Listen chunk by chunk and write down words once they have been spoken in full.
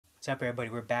What's up, everybody?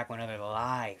 We're back with another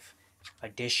live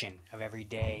edition of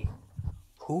Everyday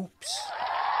Hoops.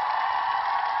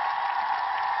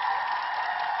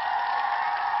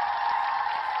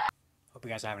 Hope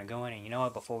you guys are having a good one. And you know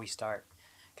what? Before we start,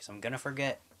 because I'm gonna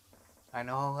forget. I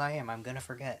know who I am. I'm gonna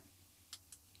forget.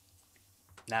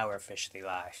 Now we're officially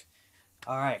live.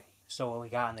 All right. So what we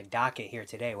got on the docket here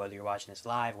today, whether you're watching this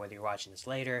live, whether you're watching this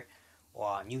later, or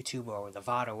on YouTube or with the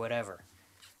VOD or whatever.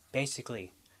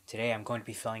 Basically, today I'm going to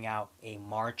be filling out a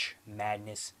March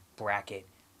Madness bracket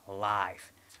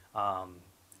live.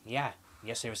 Yeah,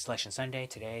 yesterday was Selection Sunday.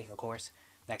 Today, of course,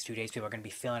 next 2 days people are going to be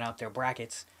filling out their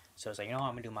brackets. So it's like, you know what,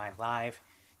 I'm going to do mine live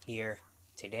here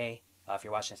today. If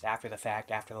you're watching this after the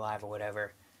fact, after the live or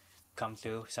whatever, come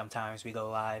through. Sometimes we go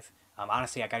live.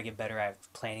 Honestly, I got to get better at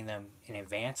planning them in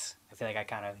advance. I feel like I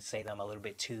kind of say them a little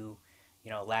bit too,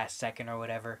 last second or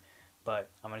whatever. But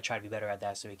I'm going to try to be better at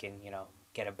that so we can,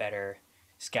 get a better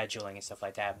scheduling and stuff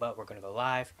like that. But we're going to go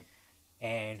live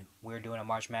and we're doing a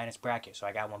March Madness bracket. So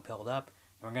I got one filled up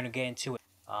and we're going to get into it.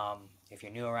 If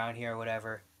you're new around here or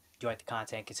whatever, do you like the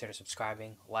content, consider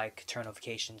subscribing, like, turn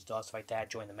notifications, do all stuff like that.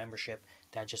 Join the membership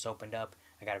that just opened up.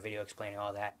 I got a video explaining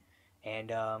all that.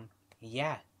 And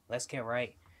yeah, let's get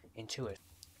right into it.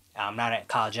 I'm not a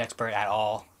college expert at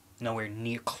all, nowhere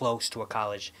near close to a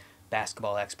college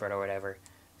basketball expert or whatever.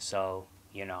 So,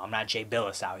 I'm not Jay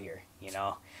Billis out here,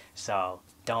 So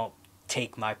don't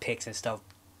take my picks and stuff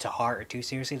to heart or too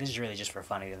seriously. This is really just for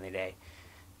fun at the end of the day,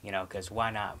 because why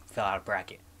not fill out a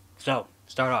bracket? So,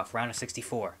 start off, round of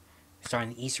 64.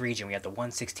 Starting in the East region, we have the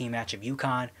 116 match of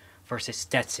UConn versus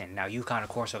Stetson. Now, UConn, of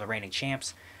course, are the reigning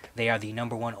champs. They are the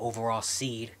number one overall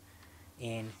seed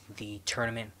in the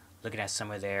tournament. Looking at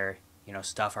some of their,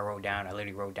 stuff I wrote down. I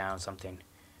literally wrote down something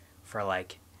for,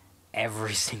 like,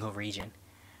 every single region.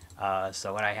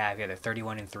 So what I have here, they're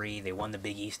 31-3. They won the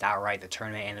Big East outright, the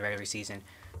tournament and the regular season.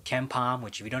 KenPom,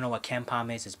 which if you don't know what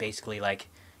KenPom is, it's basically like,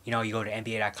 you go to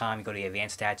NBA.com, you go to the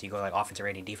advanced stats, you go to like offensive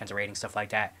rating, defensive rating, stuff like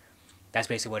that. That's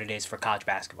basically what it is for college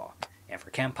basketball. And for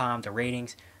KenPom, the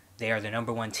ratings, they are the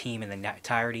number one team in the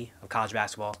entirety of college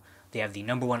basketball. They have the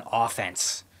number one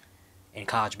offense in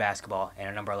college basketball and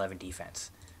a number 11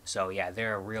 defense. So yeah,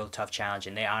 they're a real tough challenge,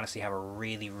 and they honestly have a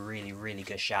really, really, really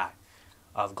good shot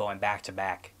of going back to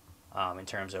back in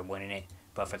terms of winning it.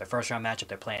 But for the first round matchup,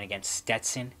 they're playing against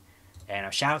Stetson. And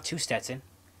a shout out to Stetson.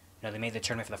 They made the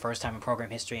tournament for the first time in program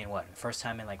history, and first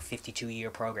time in like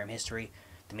 52-year program history.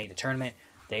 They made the tournament.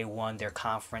 They won their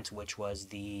conference, which was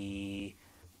the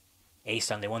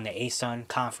ASUN. They won the ASUN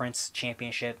Conference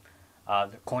Championship.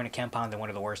 According to KenPom, they're one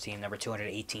of the worst teams, number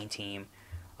 218 team.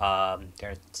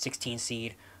 They're 16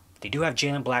 seed. They do have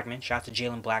Jalen Blackman. Shout out to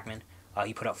Jalen Blackman.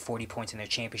 He put up 40 points in their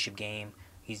championship game.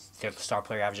 He's their star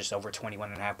player, averages over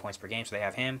 21.5 points per game, so they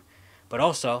have him. But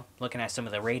also, looking at some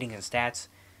of the ratings and stats,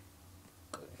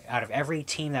 out of every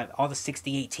team, all the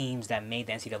 68 teams that made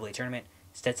the NCAA tournament,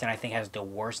 Stetson, I think, has the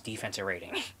worst defensive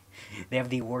rating. They have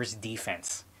the worst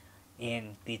defense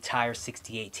in the entire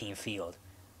 68 team field,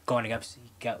 going up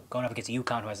against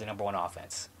UConn, who has the number one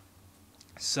offense.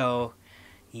 So,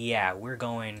 yeah, we're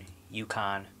going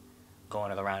UConn,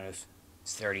 going to the round of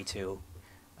 32,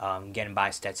 getting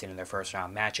by Stetson in their first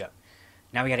round matchup.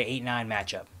 Now we got an 8-9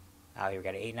 matchup. Out here, we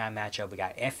got an 8-9 matchup. We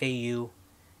got FAU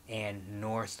and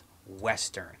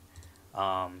Northwestern.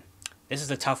 This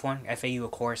is a tough one. FAU,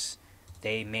 of course,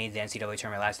 they made the NCAA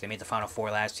tournament last year. They made the Final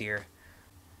Four last year.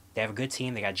 They have a good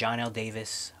team. They got John L.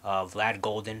 Davis, Vlad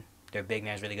Golden. Their big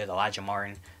man is really good. Elijah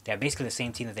Martin. They have basically the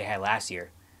same team that they had last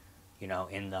year, in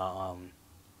the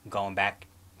going back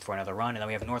for another run. And then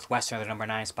we have Northwestern at the number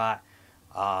 9 spot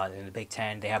in the Big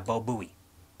Ten. They have Bo Buie.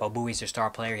 Bo Buie's their star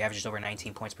player. He averages over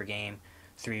 19 points per game,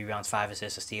 3 rebounds, 5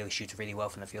 assists, a steal. He shoots really well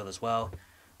from the field as well.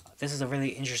 This is a really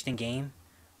interesting game.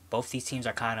 Both these teams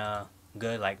are kind of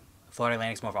good. Like, Florida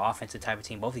Atlantic's more of an offensive type of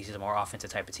team. Both of these are more offensive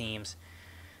type of teams.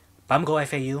 But I'm going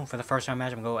to go FAU for the first round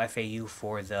match. I'm going to go FAU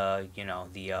for the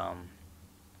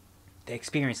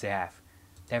experience they have.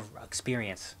 They have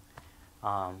experience.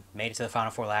 Made it to the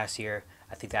Final Four last year.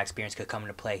 I think that experience could come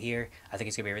into play here. I think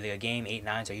it's going to be a really good game.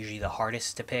 8-9s are usually the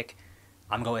hardest to pick.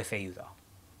 I'm going to go FAU, though.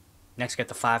 Next, we got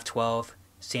the 5-12,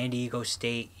 San Diego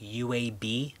State,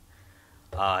 UAB.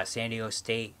 San Diego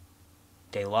State,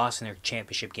 they lost in their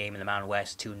championship game in the Mountain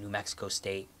West to New Mexico.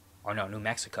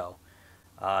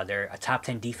 They're a top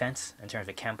 10 defense in terms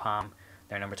of KenPom.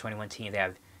 They're number 21 team. They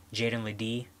have Jaden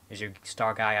Ledee is your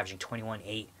star guy, averaging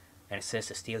 21-8 and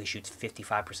assists, a steal. He shoots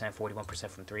 55%, 41%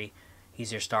 from 3.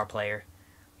 He's their star player.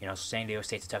 San Diego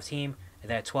State's a tough team. And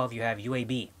then at 12, you have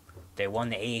UAB. They won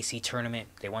the AAC tournament.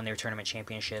 They won their tournament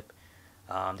championship.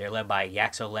 They're led by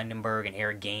Yaxel Lendenberg and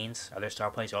Eric Gaines, are their star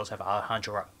players. You also have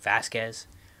Alejandro Vasquez,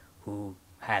 who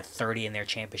had 30 in their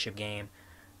championship game.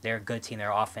 They're a good team.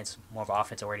 They're offense, more of an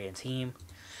offensive-oriented team.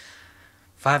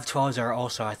 5-12s are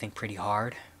also, I think, pretty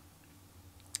hard.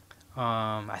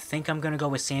 I think I'm gonna go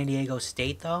with San Diego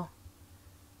State though,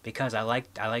 because I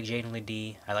like Jaden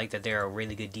Ledee. I like that they're a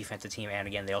really good defensive team, and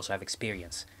again, they also have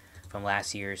experience from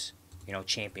last year's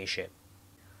championship.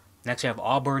 Next, we have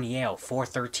Auburn Yale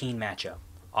 4-13 matchup.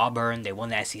 Auburn, they won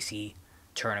the SEC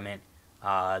tournament.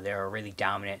 They're really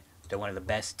dominant. They're one of the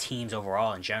best teams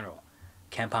overall in general.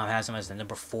 KenPom has them as the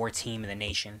number 4 team in the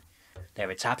nation. They have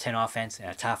a top 10 offense and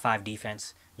a top 5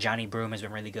 defense. Johnny Broome has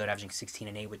been really good, averaging 16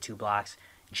 and 8 with 2 blocks.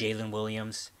 Jalen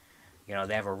Williams, they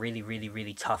have a really, really,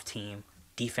 really tough team,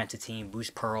 defensive team. Bruce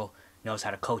Pearl knows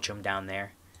how to coach them down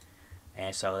there.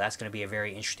 And so that's going to be a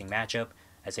very interesting matchup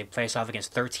as they face off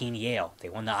against 13 Yale. They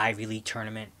won the Ivy League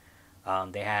tournament.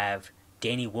 They have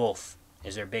Danny Wolf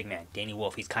is their big man. Danny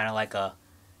Wolf, he's kind of like a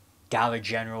Dollar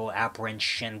General, Alperen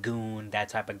Sengun, that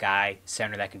type of guy,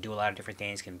 center that can do a lot of different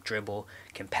things, can dribble,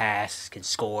 can pass, can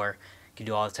score, can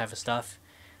do all that type of stuff.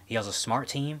 He has a smart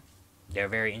team. They're a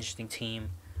very interesting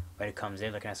team when it comes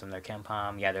in, looking at some of their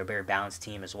KenPom. Yeah, they're a very balanced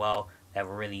team as well. They have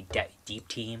a really deep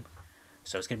team.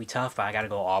 So it's going to be tough, but I got to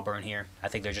go Auburn here. I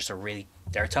think they're just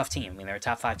they're a tough team. I mean, they're a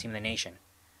top 5 team in the nation.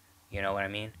 You know what I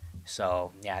mean?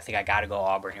 So, yeah, I think I got to go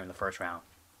Auburn here in the first round.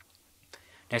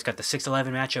 Next, got the 6-11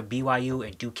 matchup, BYU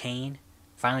and Duquesne.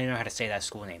 Finally, I know how to say that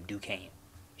school name, Duquesne.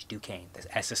 It's Duquesne.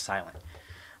 The S is silent.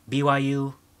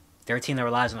 BYU, they're a team that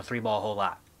relies on the 3-ball a whole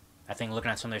lot. I think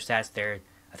looking at some of their stats, they're,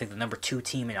 I think, the number 2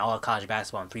 team in all of college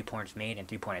basketball in 3-pointers made and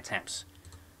 3-point attempts.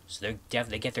 So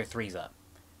they get their threes up.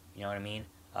 You know what I mean?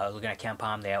 Looking at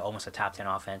KenPom, they have almost a top 10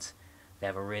 offense. They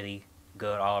have a really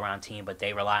good all-around team, but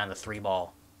they rely on the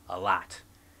 3-ball a lot.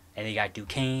 And they got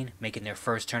Duquesne making their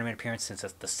first tournament appearance since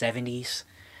the 70s.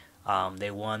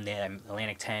 They won the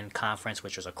Atlantic 10 Conference,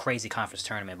 which was a crazy conference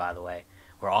tournament, by the way,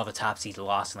 where all the top seeds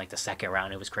lost in like the second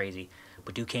round. It was crazy.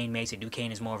 But Duquesne makes it.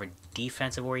 Duquesne is more of a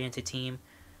defensive-oriented team.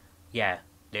 Yeah,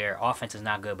 their offense is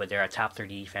not good, but they're a top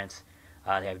 30 defense.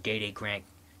 They have Day Grant,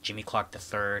 Jimmy Clark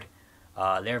III.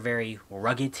 They're a very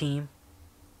rugged team.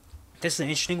 This is an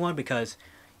interesting one because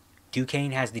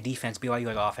Duquesne has the defense, BYU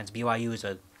has offense. BYU is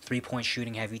a 3-point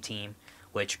shooting heavy team,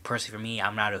 which personally for me,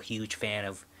 I'm not a huge fan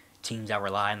of teams that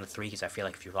rely on the 3 because I feel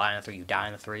like if you rely on the 3, you die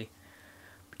on the 3.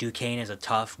 Duquesne is a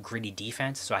tough, gritty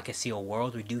defense, so I can see a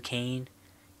world where Duquesne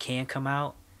can come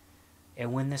out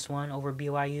and win this one over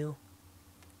BYU.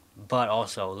 But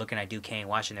also, looking at Duquesne,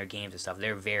 watching their games and stuff,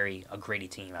 they're a gritty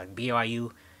team. Like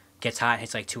BYU gets hot,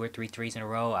 hits like 2 or 3 threes in a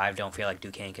row. I don't feel like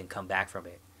Duquesne can come back from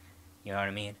it. You know what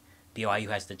I mean? BYU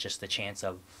has just the chance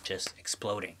of just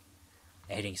exploding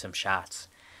and hitting some shots.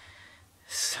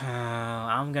 So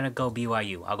I'm going to go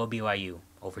BYU. I'll go BYU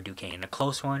over Duquesne. In a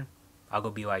close one, I'll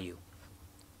go BYU.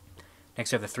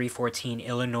 Next, we have the 3-14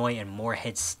 Illinois and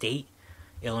Morehead State.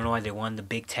 Illinois, they won the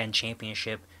Big Ten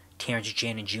championship. Terrence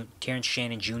Shannon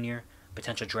Jr.,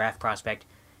 potential draft prospect.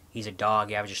 He's a dog.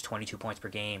 He averages 22 points per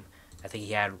game. I think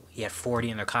he had 40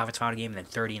 in their conference final game and then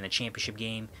 30 in the championship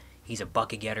game. He's a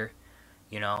bucket getter.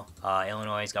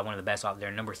 Illinois has got one of the best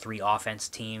their number 3 offense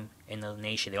team in the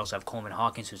nation. They also have Coleman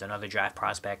Hawkins, who's another draft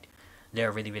prospect. They're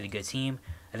a really, really good team.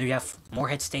 And then you have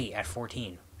Morehead State at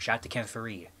 14. Shout out to Ken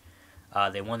Fareed.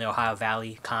 They won the Ohio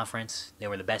Valley Conference. They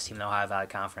were the best team in the Ohio Valley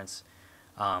Conference.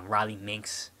 Riley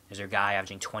Minks is their guy,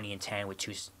 averaging 20 and 10 with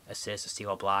 2 assists, a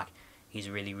steal, a block. He's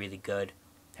really, really good.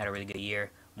 Had a really good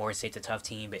year. Morehead State's a tough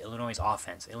team, but Illinois'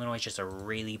 offense. Illinois is just a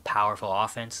really powerful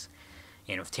offense.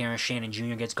 And if Terrence Shannon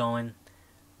Jr. gets going,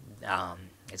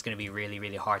 it's going to be really,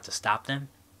 really hard to stop them.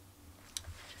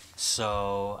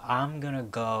 So I'm going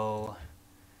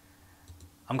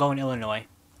Illinois.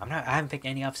 I haven't picked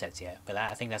any upsets yet, but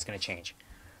I think that's going to change.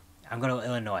 I'm going to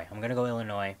Illinois. I'm going to go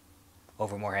Illinois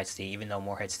over Morehead State, even though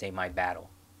Morehead State might battle.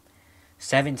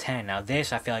 7-10. Now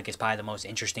this, I feel like, is probably the most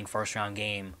interesting first-round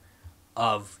game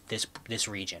of this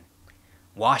region.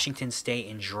 Washington State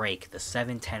and Drake, the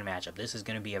 7-10 matchup. This is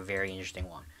going to be a very interesting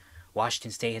one.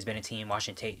 Washington State has been a team.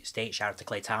 Washington State, shout out to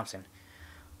Klay Thompson.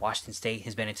 Washington State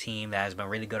has been a team that has been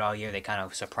really good all year. They kind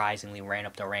of surprisingly ran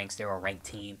up the ranks. They were a ranked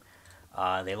team.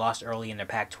 They lost early in their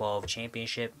Pac-12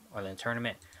 championship or the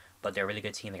tournament, but they're a really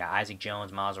good team. They got Isaac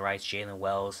Jones, Miles Rice, Jalen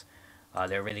Wells.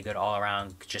 They're a really good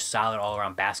all-around, just solid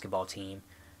all-around basketball team.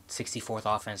 64th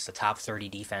offense, the top 30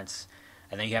 defense.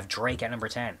 And then you have Drake at number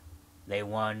 10. They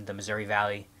won the Missouri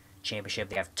Valley Championship.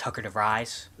 They have Tucker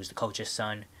DeVries, who's the coach's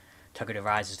son. Tucker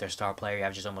DeVries is their star player. He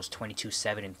averages almost 22,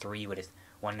 7, and 3 with his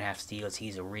 1.5 steals.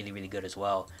 He's really, really good as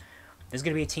well. This is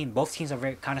going to be a team. Both teams are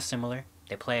very kind of similar.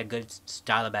 They play a good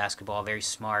style of basketball, very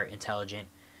smart, intelligent,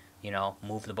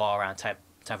 move the ball around type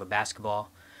of basketball.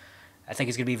 I think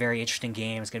it's going to be a very interesting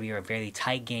game. It's going to be a very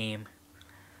tight game.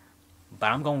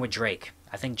 But I'm going with Drake.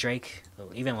 I think Drake,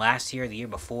 even last year, the year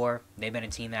before, they've been a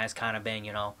team that has kind of been,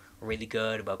 really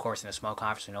good. But of course, in a small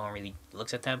conference, no one really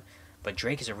looks at them. But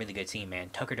Drake is a really good team, man.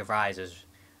 Tucker DeVries is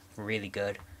really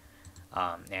good.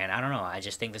 And I don't know. I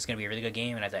just think this is going to be a really good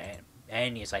game. And at the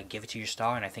end, it's like, give it to your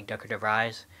star. And I think Tucker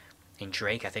DeVries and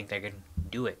Drake, I think they're going to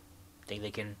do it. I think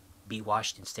they can beat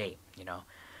Washington State, And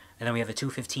then we have the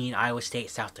 2:15 Iowa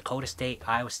State, South Dakota State.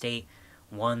 Iowa State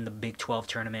won the Big 12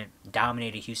 tournament,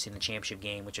 dominated Houston in the championship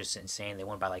game, which is insane. They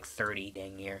won by like 30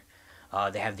 dang near.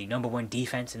 They have the number one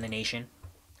defense in the nation.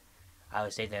 Iowa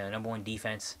State, they have the number one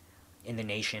defense in the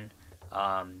nation.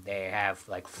 They have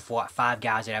like 5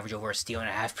 guys that average over a steal and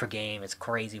a half per game. It's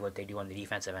crazy what they do on the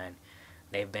defensive end.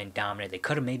 They've been dominant. They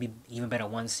could have maybe even been a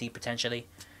 1 seed potentially.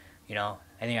 And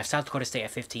then you have South Dakota State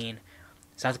at 15.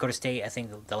 South Dakota State, I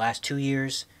think the last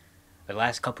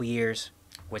couple years,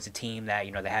 was a team that,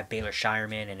 they had Baylor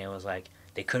Shireman, and it was like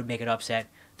they could make an upset.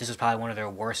 This was probably one of their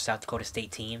worst South Dakota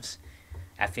State teams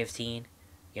at 15.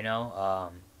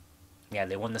 Yeah,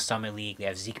 they won the Summit League. They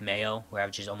have Zeke Mayo, who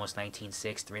averages almost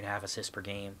 19-6, 3.5 assists per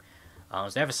game. So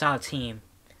they have a solid team,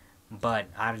 but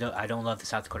I don't love the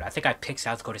South Dakota. I think I picked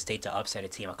South Dakota State to upset a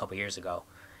team a couple years ago,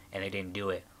 and they didn't do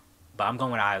it. But I'm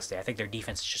going with Iowa State. I think their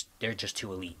defense is they're just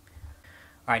too elite.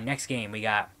 All right, next game we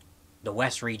got the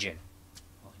West Region.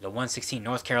 The 116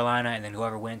 North Carolina, and then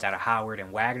whoever wins out of Howard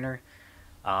and Wagner.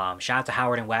 Shout out to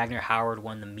Howard and Wagner. Howard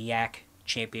won the MEAC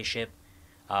championship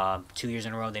 2 years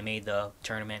in a row. They made the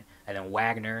tournament, and then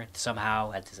Wagner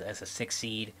somehow as a 6th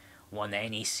seed won the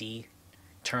NEC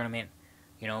tournament.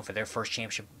 For their first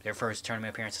championship, their first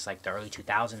tournament appearance is like the early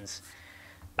 2000s.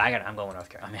 But I'm going North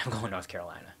Carolina. I'm going North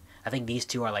Carolina. I think these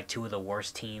two are like two of the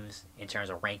worst teams in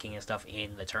terms of ranking and stuff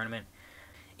in the tournament.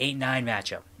 8-9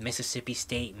 matchup. Mississippi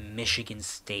State, Michigan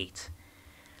State.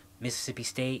 Mississippi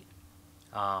State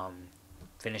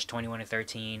finished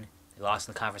 21-13. They lost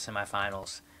in the conference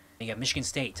semifinals. You got Michigan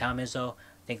State, Tom Izzo.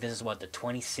 I think this is the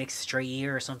 26th straight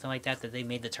year or something like that they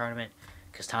made the tournament,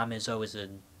 because Tom Izzo is a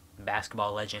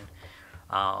basketball legend.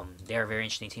 They're a very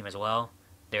interesting team as well.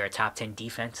 They're a top 10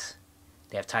 defense.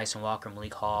 They have Tyson Walker,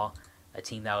 Malik Hall, a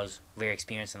team that was very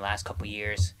experienced in the last couple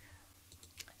years.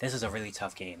 This is a really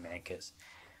tough game, man, because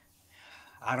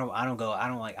I don't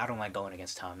like going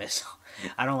against Tom Izzo.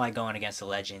 I don't like going against the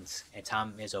legends, and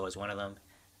Tom Izzo is one of them.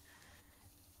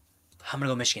 I'm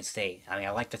gonna go Michigan State. I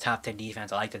like the top 10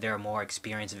 defense. I like that they're a more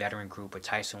experienced veteran group with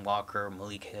Tyson Walker,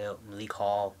 Malik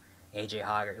Hall, AJ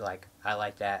Hogger. I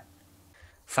like that.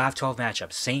 5-12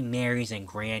 matchup. St. Mary's and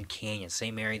Grand Canyon.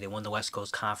 St. Mary, they won the West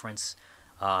Coast Conference.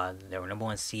 They were number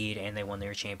 1 seed, and they won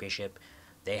their championship.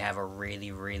 They have a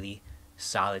really, really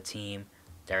solid team.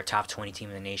 They're a top 20 team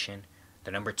in the nation. The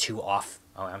number 2 I'm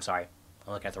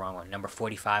looking at the wrong one. Number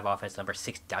 45 offense, number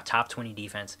 6 top 20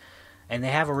 defense, and they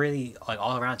have a really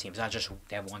all around team. It's not just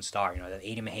they have one star. They have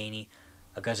Aiden Mahaney,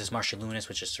 Augustus Marshalunas,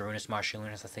 which is Sarunas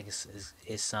Marshalunas, I think is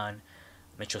his son,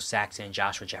 Mitchell Saxton,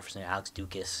 Joshua Jefferson, Alex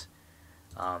Dukas.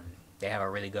 They have a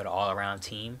really good all around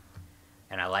team,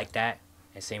 and I like that.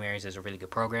 And St. Mary's is a really good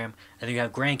program. And then you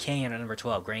have Grand Canyon at number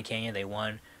 12. Grand Canyon, they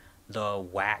won the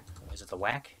WAC. Was it the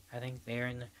WAC? I think they're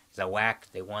in the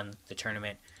WAC. They won the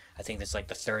tournament. I think that's like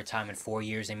the 3rd time in 4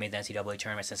 years they made the NCAA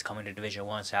tournament since coming to Division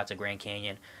I. So out to Grand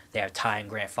Canyon. They have Ty and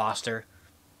Grant Foster,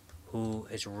 who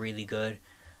is really good.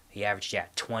 He averaged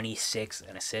 26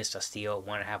 an assist, a steal,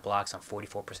 1.5 blocks on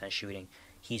 44% shooting.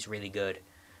 He's really good.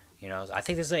 I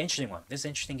think this is an interesting one. This is an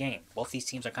interesting game. Both these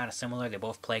teams are kind of similar. They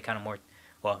both play kind of more.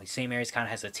 Well, St. Mary's kind of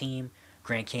has a team.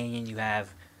 Grand Canyon, you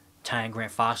have Ty and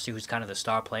Grant Foster, who's kind of the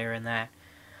star player in that.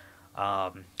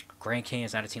 Grand Canyon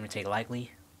is not a team to take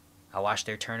lightly. I watched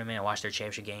their tournament. I watched their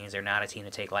championship games. They're not a team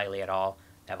to take lightly at all.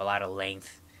 They have a lot of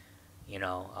length.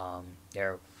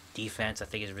 Their defense, I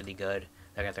think, is really good.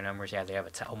 They got their numbers. Yeah, they have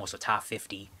almost a top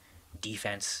 50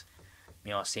 defense.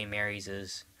 St. Mary's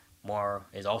is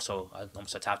also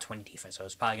almost a top 20 defense. So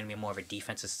it's probably going to be more of a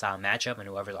defensive style matchup, and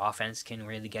whoever's offense can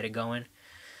really get it going.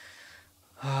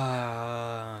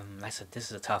 This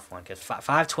is a tough one, because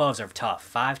 5-12s are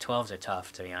tough. 5-12s are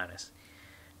tough, to be honest.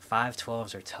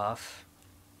 5-12s are tough.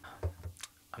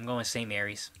 I'm going St.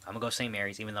 Mary's. I'm going to go St.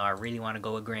 Mary's, even though I really want to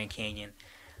go with Grand Canyon.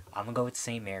 I'm going to go with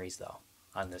St. Mary's, though,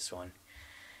 on this one.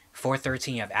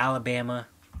 4-13, you have Alabama,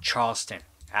 Charleston.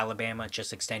 Alabama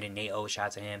just extended Nate O. Shout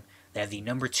out to him. They have the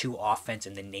number 2 offense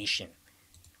in the nation.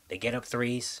 They get up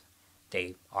threes.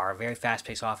 They are a very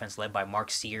fast-paced offense led by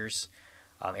Mark Sears,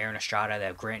 Aaron Estrada. They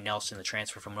have Grant Nelson, the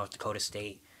transfer from North Dakota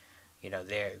State.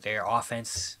 Their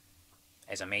offense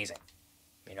is amazing.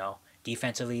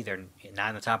 Defensively, they're not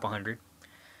in the top 100.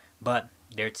 But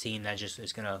They're a team that just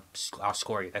is gonna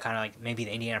outscore you. They're kind of like maybe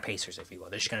the Indiana Pacers, if you will.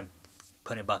 They're just gonna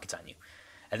put in buckets on you.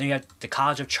 And then you have the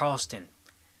College of Charleston,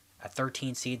 a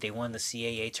 13 seed. They won the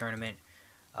CAA tournament.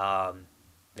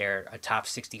 They're a top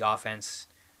 60 offense.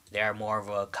 They're more of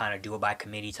a kind of do it by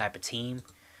committee type of team.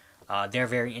 They're a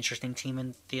very interesting team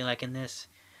in this.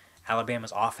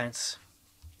 Alabama's offense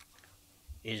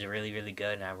is really, really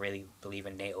good, and I really believe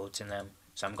in Nate Oates in them.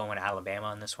 So I'm going to Alabama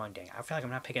on this one. Dang, I feel like I'm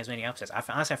not picking as many upsets.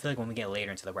 Honestly, I feel like when we get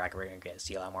later into the bracket, we're going to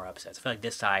see a lot more upsets. I feel like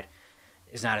this side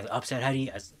is not as upset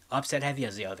heavy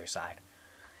as the other side.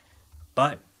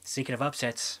 But speaking of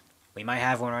upsets, we might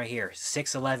have one right here.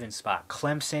 6-11 spot,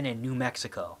 Clemson and New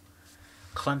Mexico.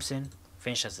 Clemson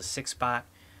finished as the 6th spot.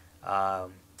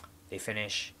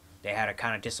 They had a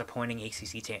kind of disappointing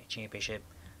ACC championship.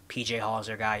 PJ Hall is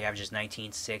their guy. He averages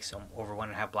 19.6, over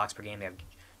 1.5 blocks per game. They have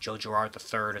Joe Girard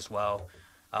III as well.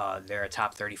 They're a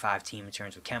top 35 team in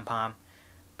terms of KenPom.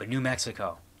 But New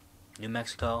Mexico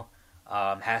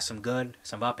has some good,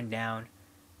 some up and down.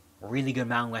 Really good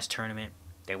Mountain West tournament.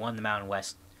 They won the Mountain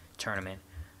West tournament.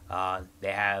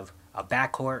 They have a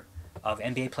backcourt of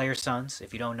NBA players' sons.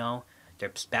 If you don't know, their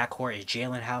backcourt is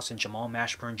Jalen House and Jamal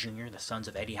Mashburn Jr., the sons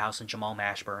of Eddie House and Jamal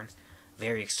Mashburn.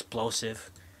 Very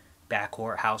explosive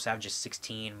backcourt. House averages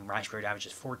 16, Mashburn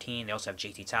averages 14. They also have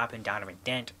JT Toppin, Donovan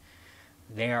Dent.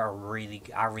 I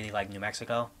really like New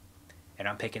Mexico, and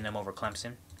I'm picking them over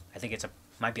Clemson. I think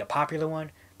might be a popular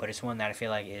one, but it's one that I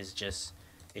feel like is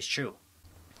true.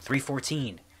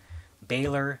 3-14,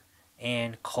 Baylor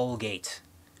and Colgate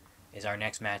is our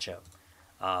next matchup.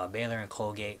 Baylor and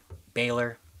Colgate.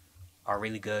 Baylor are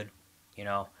really good.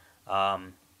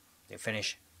 They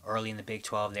finish early in the Big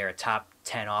 12. They're a top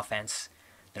 10 offense.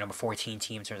 The number 14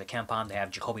 team in terms of KenPom. They have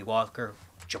Jacoby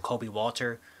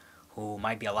Walter, who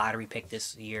might be a lottery pick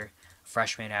this year.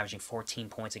 Freshman averaging 14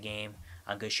 points a game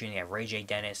on good shooting. They have Ray J.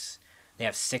 Dennis. They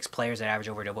have 6 players that average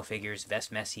over double figures. Ves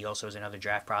Messi also is another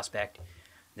draft prospect.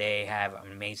 They have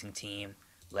an amazing team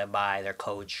led by their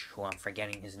coach, who I'm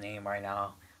forgetting his name right now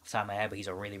off the top of my head, but he's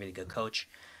a really, really good coach.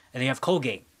 And they have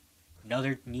Colgate.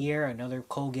 Another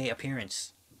Colgate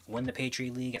appearance. Won the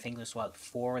Patriot League. I think it was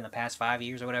 4 in the past 5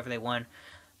 years or whatever they won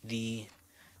the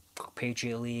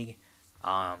Patriot League.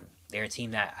 They're a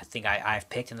team that I think I've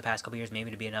picked in the past couple years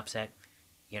maybe to be an upset.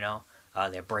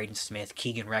 They're Braden Smith.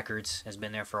 Keegan Records has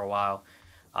been there for a while.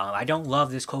 I don't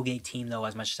love this Colgate team, though,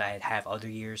 as much as I have other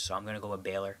years, so I'm going to go with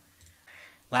Baylor.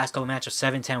 Last couple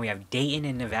matchups, 7-10, we have Dayton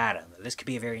and Nevada. This could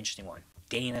be a very interesting one.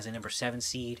 Dayton has a number 7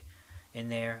 seed in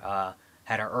there.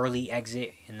 Had an early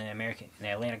exit in the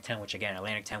Atlantic 10, which, again,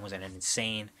 Atlantic 10 was an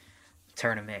insane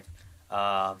tournament.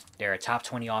 They're a top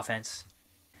 20 offense.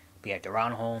 We have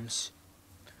Deron Holmes,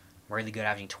 really good,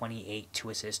 averaging 28, 2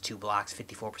 assists, 2 blocks,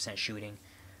 54% shooting.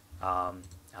 I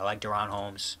like Deron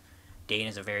Holmes. Dayton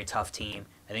is a very tough team.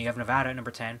 And then you have Nevada at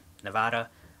number 10. Nevada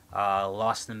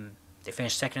lost them. They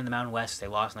finished second in the Mountain West. They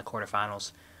lost in the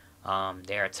quarterfinals.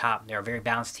 They're a very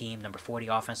balanced team. Number 40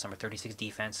 offense, number 36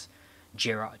 defense.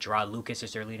 Gerard Lucas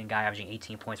is their leading guy, averaging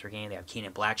 18 points per game. They have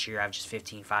Keenan Blackshear, averages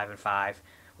 15, 5 and 5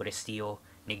 with a steal.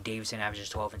 Nick Davidson averages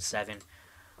 12 and 7.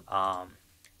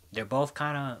 They're both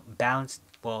kind of balanced.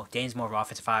 Well, Dayton's more of an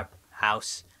offensive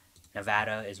house.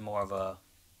 Nevada is more of a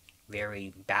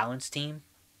very balanced team,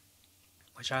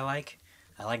 which I like.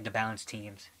 I like the balanced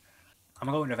teams. I'm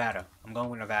going to go with Nevada. I'm going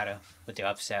with Nevada with the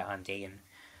upset on Dayton.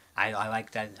 I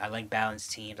like that. I like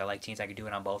balanced teams. I like teams that can do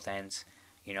it on both ends.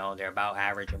 They're about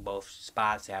average in both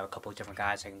spots. They have a couple of different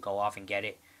guys that can go off and get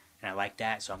it, and I like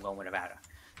that, so I'm going with Nevada.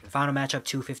 The final matchup,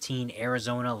 2-15,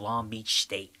 Arizona, Long Beach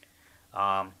State.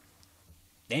 The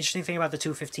interesting thing about the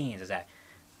 2-15s is that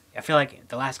I feel like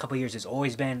the last couple of years there's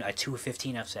always been a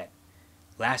 2-15 upset.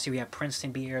 Last year we had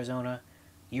Princeton beat Arizona.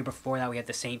 The year before that we had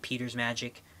the St. Peter's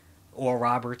Magic or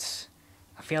Roberts.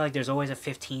 I feel like there's always a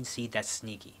 15 seed that's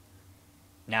sneaky.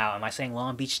 Now, am I saying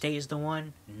Long Beach State is the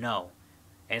one? No.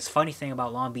 And it's funny thing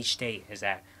about Long Beach State is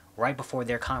that right before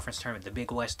their conference tournament, the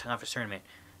Big West Conference tournament,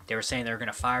 they were saying they were going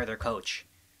to fire their coach.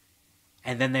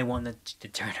 And then they won the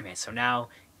tournament. So now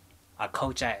a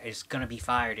coach that is going to be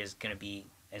fired has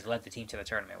led the team to the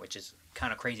tournament, which is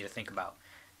kind of crazy to think about.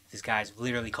 This guy's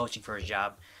literally coaching for his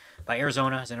job. But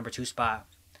Arizona is the number 2 spot.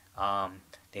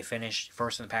 They finished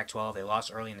first in the Pac-12. They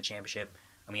lost early in the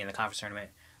in the conference tournament.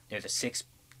 They're the 6th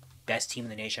best team in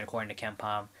the nation according to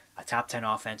KenPom. A top 10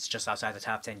 offense, just outside the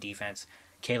top 10 defense.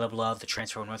 Caleb Love, the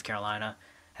transfer from North Carolina,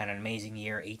 had an amazing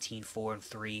year, 18, 4 and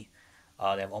 3.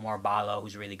 They have Omar Ballo,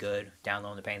 who's really good, down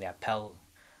low in the paint. They have Pele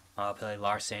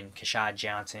Larson, Kashad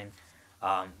Johnson.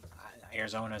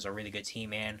 Arizona is a really good team,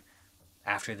 man.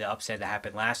 After the upset that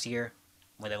happened last year,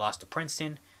 when they lost to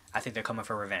Princeton, I think they're coming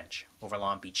for revenge over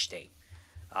Long Beach State.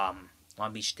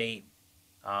 Long Beach State,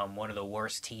 one of the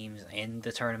worst teams in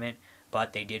the tournament,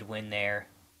 but they did win their,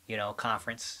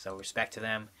 conference. So respect to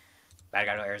them. I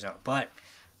got to Arizona, but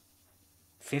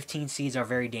 15 seeds are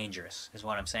very dangerous, is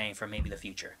what I'm saying for maybe the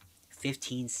future.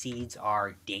 15 seeds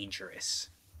are dangerous.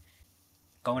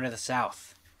 Going to the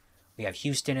South, we have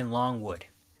Houston and Longwood.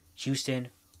 Houston,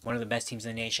 one of the best teams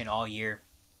in the nation all year.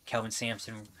 Kelvin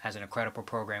Sampson has an incredible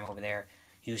program over there.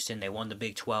 Houston, they won the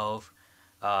Big 12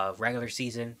 regular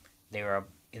season. They were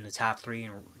in the top 5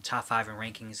 in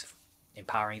rankings,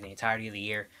 empowering the entirety of the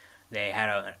year. They had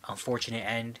an unfortunate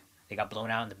end. They got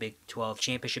blown out in the Big 12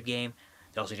 championship game.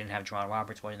 They also didn't have Jerron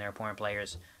Roberts, one of their important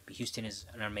players. But Houston is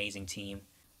an amazing team.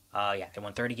 They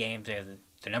won 30 games. They're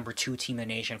the number 2 team in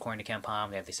the nation, according to KenPom.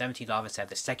 They have the 17th offense. They have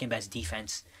the second best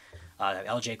defense. They have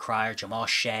LJ Cryer. Jamal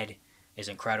Shead is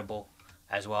incredible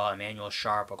as well. Emmanuel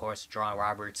Sharp, of course, Jerron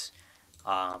Roberts.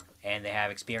 And they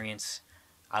have experience.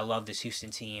 I love this Houston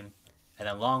team. And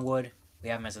then Longwood, we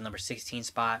have them as the number 16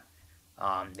 spot.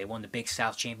 They won the Big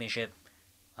South Championship,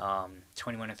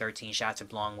 21-13. Shout out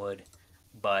to Longwood.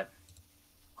 But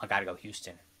I got to go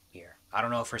Houston here. I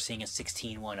don't know if we're seeing a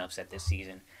 16-1 upset this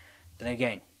season. But then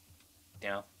again,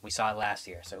 we saw it last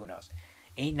year, so who knows.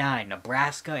 8-9,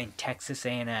 Nebraska and Texas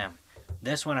A&M.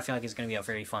 This one I feel like is going to be a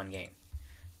very fun game.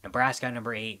 Nebraska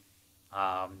number 8.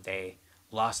 They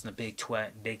lost in the Big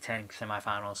 10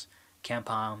 semifinals.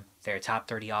 KenPom, their top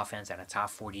 30 offense and a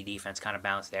top 40 defense kind of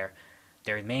balanced there.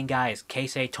 Their main guy is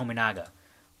Keisei Tominaga,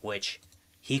 which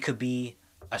he could be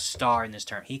a star in this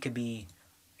tournament.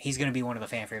 He's going to be one of the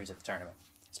fan favorites of the tournament,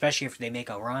 especially if they make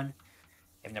a run.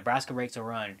 If Nebraska breaks a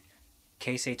run,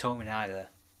 Keisei Tominaga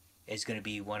is going to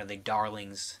be one of the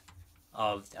darlings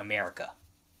of America.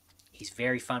 He's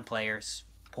very fun player,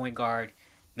 point guard,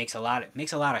 makes a lot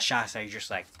of shots that you're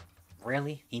just like,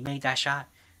 really? He made that shot?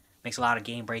 Makes a lot of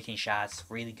game-breaking shots.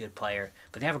 Really good player.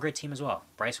 But they have a great team as well.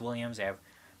 Bryce Williams, they have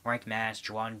Mike Mass,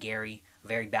 Juwan Gary,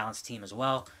 very balanced team as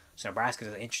well. So Nebraska's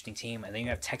an interesting team. And then you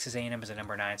have Texas A&M as a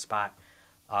number 9 spot.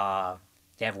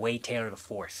 They have Wade Taylor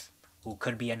IV, who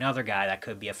could be another guy that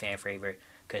could be a fan favorite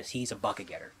because he's a bucket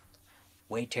getter.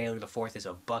 Wade Taylor IV is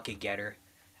a bucket getter.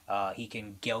 He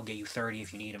can get you 30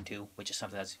 if you need him to, which is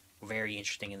something that's very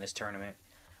interesting in this tournament.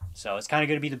 So it's kind of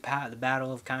going to be the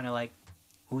battle of kind of like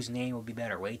whose name will be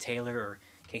better, Wade Taylor or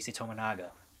Keisei Tominaga.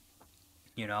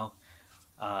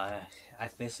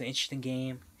 It's an interesting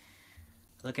game.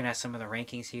 Looking at some of the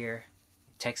rankings here,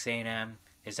 Texas A&M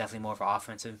is definitely more of an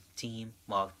offensive team,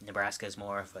 while Nebraska is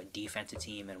more of a defensive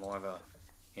team and more of a,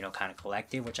 kind of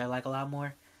collective, which I like a lot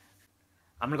more.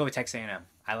 I'm gonna go with Texas A&M.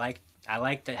 I like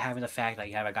having the fact that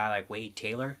you have a guy like Wade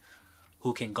Taylor,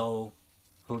 who can go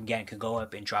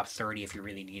up and drop 30 if you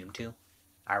really need him to.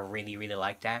 I really, really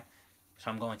like that. So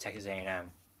I'm going Texas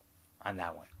A&M on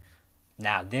that one.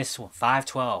 Now this one,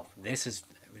 5-12.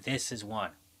 This is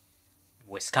one.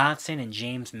 Wisconsin and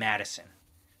James Madison.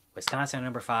 Wisconsin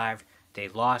number 5. They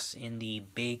lost in the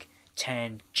Big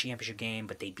 10 championship game,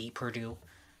 but they beat Purdue.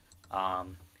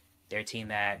 Their team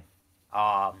that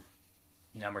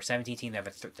number 17 team. They have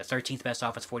the 13th best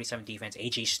offense, 47 defense.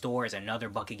 AJ Storr is another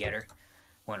bucket getter.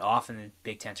 Went off in the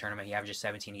Big 10 tournament. He averages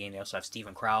 17 a game. They also have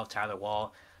Stephen Crowell, Tyler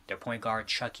Wall. Their point guard,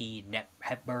 Chucky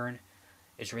Hepburn,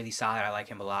 is really solid. I like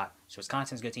him a lot. So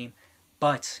Wisconsin's a good team.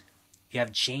 But you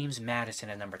have James Madison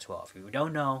at number 12. If you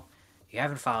don't know, if you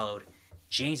haven't followed,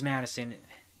 James Madison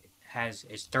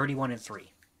is 31-3.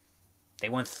 They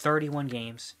won 31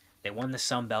 games. They won the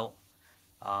Sun Belt.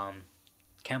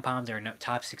 KenPom, they're a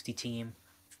top 60 team,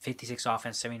 56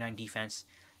 offense, 79 defense.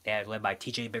 They are led by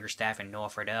TJ Biggerstaff and Noah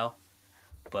Friedel.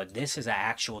 But this is an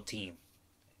actual team.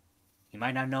 You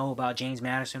might not know about James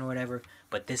Madison or whatever,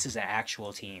 but this is an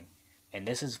actual team. And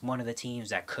this is one of the teams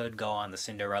that could go on the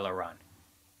Cinderella run.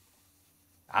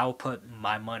 I will put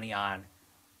my money on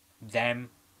them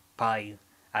probably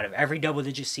out of every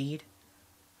double-digit seed.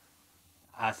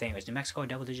 I think, is New Mexico a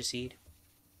double-digit seed?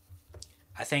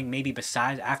 I think maybe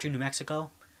after New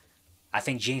Mexico, I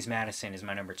think James Madison is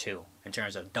my number 2 in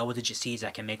terms of double-digit seeds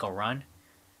that can make a run.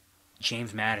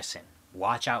 James Madison.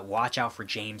 Watch out for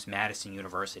James Madison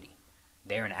University.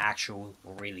 They're an actual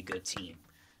really good team.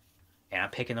 And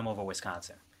I'm picking them over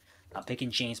Wisconsin. I'm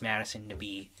picking James Madison to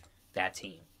be that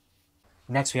team.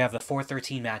 Next, we have the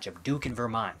 4-13 matchup, Duke and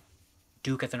Vermont.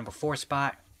 Duke at the number 4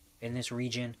 spot in this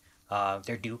region.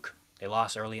 They're Duke. They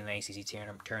lost early in the ACC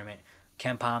tournament.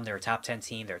 KenPom, they're a top 10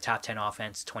 team. They're a top 10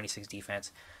 offense, 26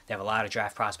 defense. They have a lot of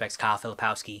draft prospects. Kyle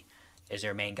Filipowski is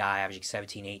their main guy, averaging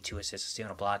 17, 8, 2 assists,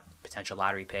 stealing a block, potential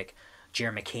lottery pick.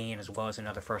 Jeremy McCain as well as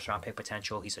another first-round pick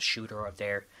potential. He's a shooter up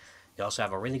there. They also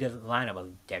have a really good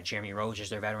lineup. They have Jeremy Rogers,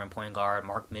 their veteran point guard,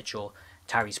 Mark Mitchell,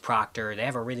 Tyrese Proctor. They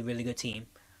have a really, really good team.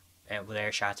 And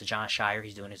there, shout out to John Shire.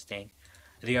 He's doing his thing.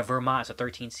 Then you have Vermont. It's a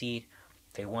 13 seed.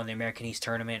 They won the American East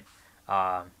tournament.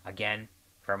 Again,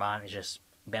 Vermont has just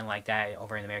been like that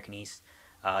over in the American East.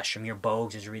 Shamir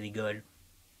Bogues is really good.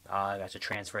 That's a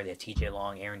transfer. They have T.J.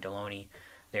 Long, Aaron Deloney.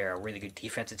 They're a really good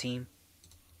defensive team.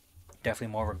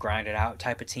 Definitely more of a grinded out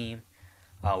type of team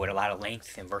with a lot of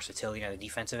length and versatility on the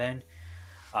defensive end.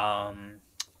 I'm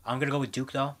going to go with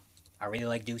Duke, though. I really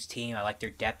like Duke's team. I like their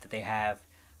depth that they have.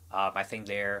 I think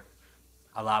they're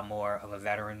a lot more of a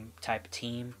veteran type of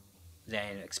team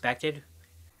than expected.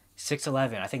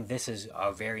 6-11. I think this is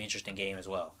a very interesting game as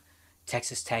well.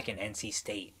 Texas Tech and NC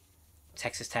State.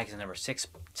 Texas Tech is the number 6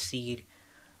 seed.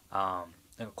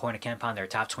 According to KenPom, they're a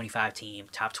top 25 team,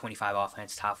 top 25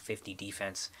 offense, top 50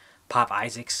 defense. Pop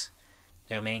Isaacs,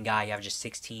 their main guy, you have just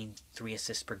 16, 3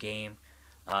 assists per game.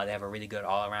 They have a really good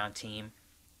all-around team.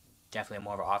 Definitely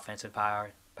more of an offensive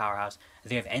powerhouse.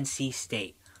 They have NC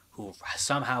State, who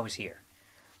somehow is here.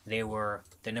 They were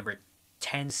the number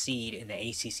 10 seed in the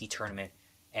ACC tournament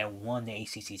and won the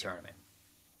ACC tournament.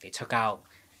 They took out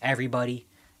everybody.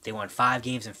 They won 5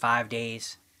 games in 5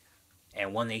 days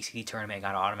and won the ACC tournament,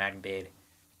 got an automatic bid.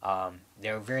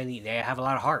 They have a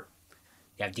lot of heart.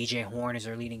 You have DJ Horn as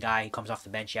their leading guy. He comes off the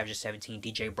bench. You have just 17.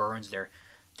 DJ Burns, their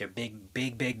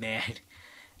big man,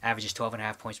 averages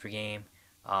 12.5 points per game.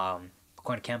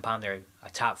 According to KenPom, they're a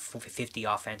top 50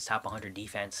 offense, top 100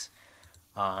 defense.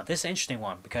 This is an interesting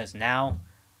one because now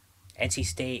NC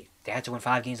State, they had to win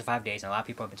 5 games in 5 days, and a lot of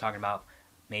people have been talking about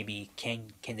maybe can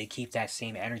they keep that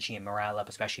same energy and morale up,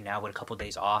 especially now with a couple of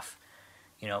days off.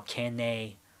 Can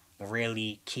they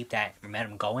really keep that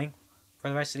momentum going for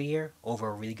the rest of the year over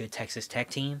a really good Texas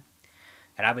Tech team?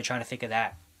 And I've been trying to think of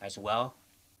that as well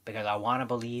because I want to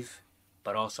believe,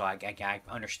 but also I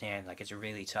understand like it's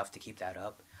really tough to keep that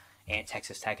up. And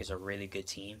Texas Tech is a really good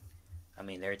team. I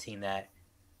mean, they're a team that,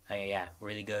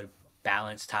 really good,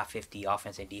 balanced, top 50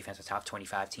 offense and defense, a top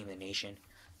 25 team in the nation.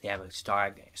 They have a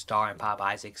star in Pop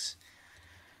Isaacs.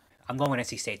 I'm going with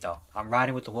NC State, though. I'm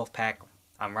riding with the Wolfpack.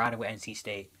 I'm riding with NC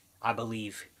State. I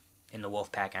believe in the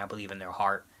Wolfpack, and I believe in their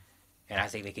heart, and I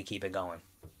think they could keep it going.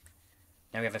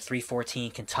 Now we have a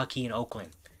 3-14 Kentucky and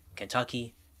Oakland.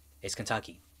 Kentucky is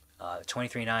Kentucky.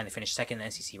 23-9, they finished second in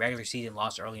the SEC regular season,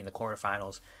 lost early in the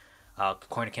quarterfinals.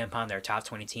 According to KenPom, they're a top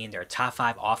 20 team. They're a top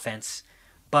 5 offense,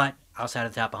 but outside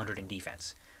of the top 100 in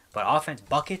defense. But offense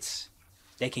buckets,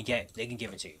 they can give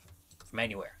it to you from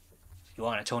anywhere. You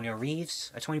want Antonio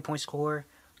Reeves, a 20-point scorer.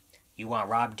 You want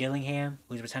Rob Dillingham,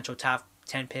 who's a potential top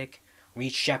 10 pick.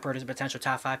 Reed Shepard is a potential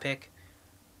top 5 pick.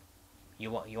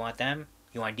 You want them.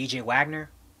 You want DJ Wagner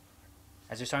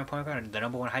as your starting point guard, the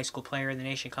number 1 high school player in the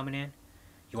nation coming in.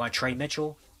 You want Trey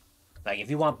Mitchell. Like if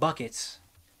you want buckets,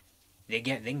 we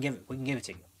can give it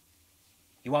to you.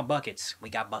 You want buckets, we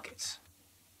got buckets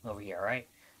over here, all right?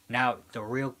 Now the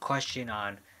real question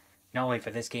on not only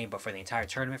for this game but for the entire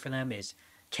tournament for them is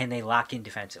can they lock in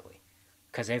defensively?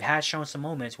 Because they've shown some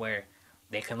moments where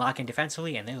they can lock in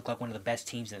defensively and they look like one of the best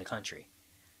teams in the country.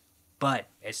 But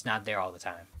it's not there all the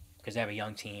time because they have a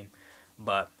young team.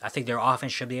 But I think their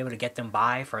offense should be able to get them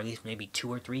by for at least maybe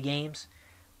 2 or 3 games.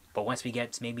 But once we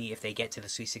get, maybe if they get to the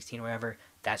Sweet 16 or whatever,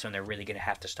 that's when they're really going to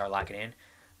have to start locking in.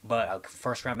 But a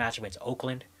first round matchup against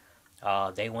Oakland.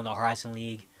 They won the Horizon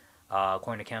League.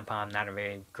 According to KenPom, not a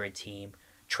very great team.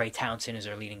 Trey Townsend is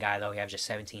their leading guy, though. He has just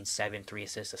 17-7, 3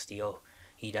 assists, a steal.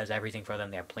 He does everything for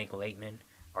them. They have Blake Lampman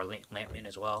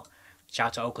as well. Shout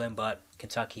out to Oakland, but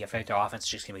Kentucky, I feel like their offense is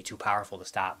just going to be too powerful to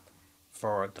stop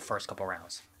for the first couple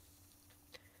rounds.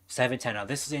 7-10. Now,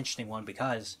 this is an interesting one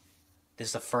because this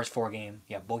is the first 4 game.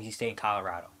 You have Boise State and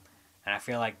Colorado. And I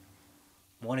feel like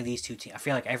one of these two teams, I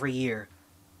feel like every year,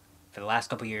 for the last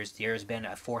couple years, there has been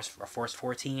a Force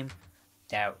 4 team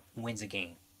that wins a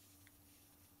game.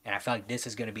 And I feel like this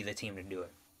is going to be the team to do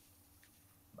it.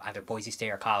 Either Boise State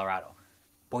or Colorado.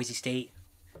 Boise State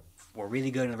were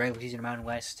really good in the regular season of Mountain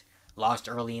West. Lost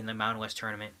early in the Mountain West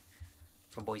tournament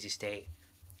for Boise State.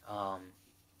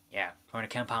 According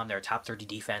to KenPom, they're a top 30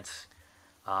 defense.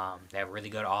 They have a really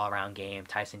good all-around game.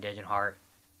 Tyson Degenhart,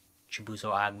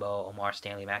 Chibuzo Agbo, Omar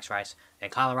Stanley, Max Rice.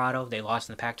 And Colorado, they lost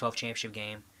in the Pac-12 championship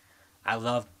game. I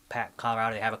love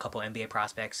Colorado. They have a couple NBA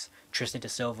prospects. Tristan Da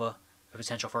Silva, a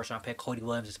potential first-round pick. Cody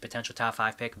Williams is a potential top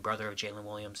 5 pick, brother of Jalen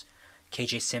Williams.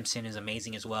 KJ Simpson is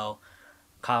amazing as well.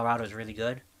 Colorado is really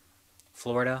good.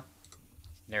 Florida,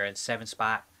 they're in 7th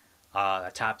spot.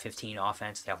 A top 15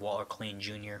 offense. They have Walter Clayton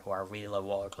Jr., who I really love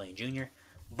Walter Clayton Jr.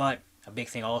 But a big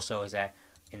thing also is that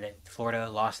Florida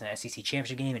lost in the SEC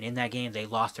championship game, and in that game they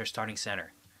lost their starting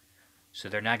center. So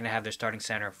they're not going to have their starting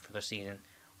center for the season,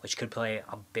 which could play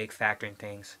a big factor in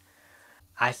things.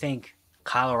 I think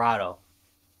Colorado,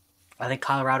 I think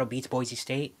Colorado beats Boise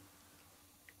State,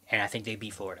 and I think they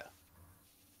beat Florida.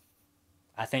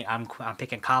 I think I'm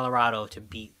picking Colorado to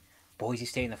beat Boise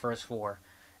State in the first four,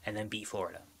 and then beat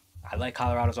Florida. I like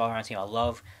Colorado's all-around team. I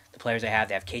love the players they have.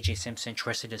 They have KJ Simpson,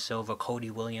 Tristan Da Silva, Cody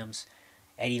Williams,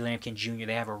 Eddie Lampkin Jr.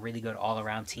 They have a really good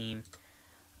all-around team.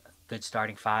 Good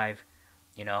starting five.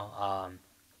 You know,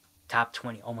 top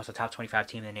 20, almost a top 25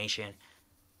 team in the nation.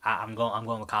 I'm going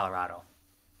with Colorado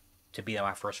to be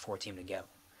my first four team to go.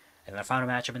 And the final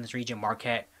matchup in this region,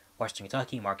 Marquette, Western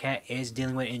Kentucky. Marquette is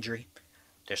dealing with injury.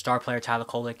 Their star player Tyler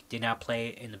Kolek did not play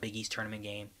in the Big East tournament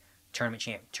game.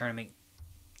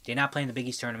 Did not play in the Big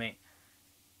East tournament,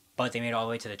 but they made it all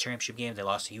the way to the championship game. They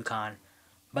lost to UConn,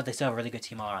 but they still have a really good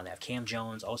team all around. They have Cam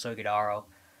Jones, also Godaro,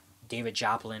 David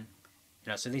Joplin.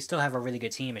 You know, so they still have a really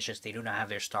good team. It's just they do not have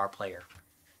their star player,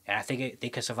 and I think they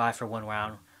could survive for one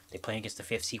round. They play against the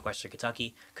 5th seed Western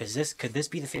Kentucky. Could this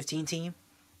be the 15 team?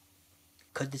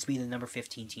 Could this be the number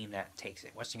 15 team that takes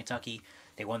it? Western Kentucky,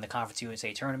 they won the Conference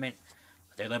USA tournament.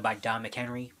 They're led by Don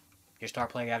McHenry. Your star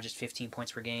player averages 15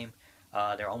 points per game.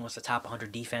 They're almost a top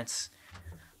 100 defense.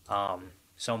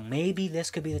 So maybe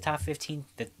this could be the top 15,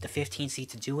 the 15 seed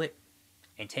to do it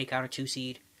and take out a 2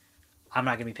 seed. I'm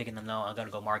not going to be picking them though. I'm going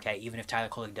to go Marquette. Even if Tyler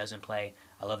Kolek doesn't play,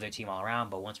 I love their team all around.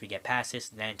 But once we get past this,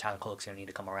 then Tyler Kolek's going to need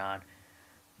to come around.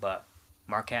 But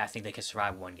Marquette, I think they can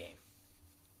survive one game.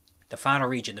 The final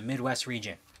region, the Midwest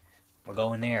region. We're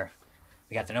going there.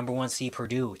 We got the number 1 seed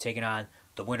Purdue taking on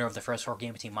the winner of the first 4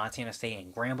 games between Montana State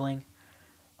and Grambling.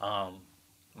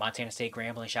 Montana State,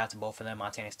 Grambling, shout out to both of them.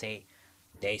 Montana State,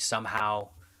 they somehow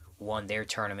won their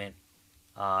tournament.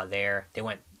 They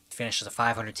finished as a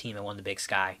 500 team and won the Big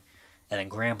Sky. And then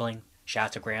Grambling, shout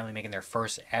out to Grambling making their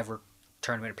first ever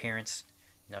tournament appearance.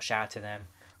 You know, shout out to them.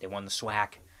 They won the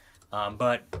SWAC.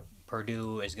 But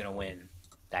Purdue is going to win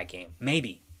that game.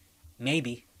 Maybe.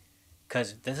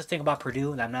 Because there's this thing about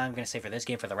Purdue, and I'm not even going to say for this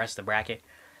game, for the rest of the bracket.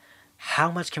 How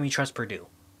much can we trust Purdue?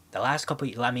 The last couple,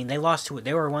 they lost to it.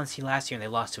 They were a 1 seed last year, and they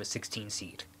lost to a 16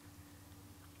 seed.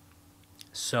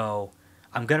 So,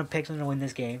 I'm going to pick them to win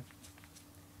this game.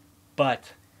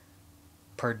 But,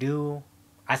 Purdue,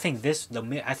 I personally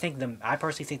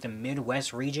think the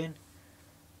Midwest region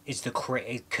is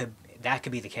that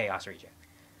could be the chaos region.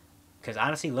 Because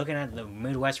honestly, looking at the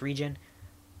Midwest region,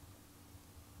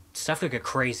 stuff could get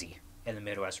crazy in the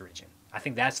Midwest region. I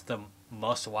think that's the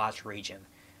must-watch region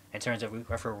in terms of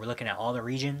if we're looking at all the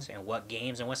regions and what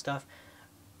games and what stuff.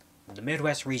 The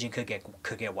Midwest region could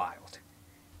get wild,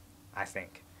 I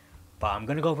think. But I'm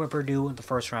gonna go with Purdue in the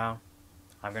first round.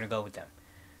 I'm gonna go with them.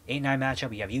 8-9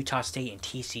 matchup. You have Utah State and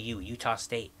TCU. Utah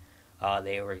State,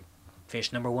 they were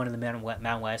finished number 1 in the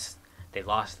Mountain West. They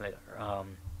lost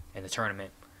in the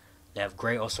tournament. They have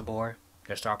Gray Osabor,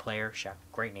 their star player.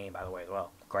 Great name, by the way, as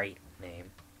well. Great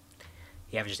name.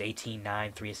 He averages 18,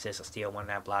 9, 3 assists, a steal,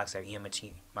 1.5 blocks. They have Ian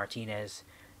Martinez,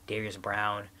 Darius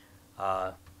Brown.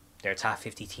 They're a top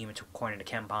 50 team according to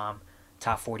KenPom.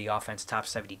 Top 40 offense, top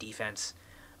 70 defense.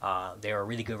 They're a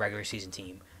really good regular season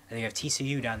team. And then you have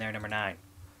TCU down there, number 9.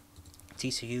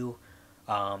 TCU,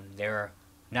 they're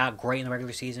not great in the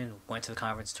regular season. Went to the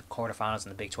conference to quarterfinals in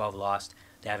the Big 12, lost.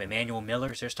 They have Emmanuel Miller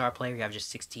as their star player. He averages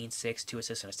 16, 6, 2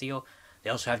 assists and a steal. They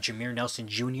also have Jameer Nelson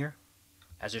Jr.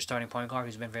 as their starting point guard,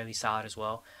 who's been really solid as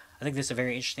well. I think this is a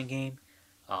very interesting game.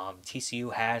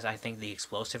 TCU has, I think, the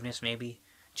explosiveness maybe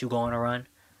to go on a run.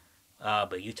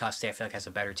 But Utah State, I feel like, has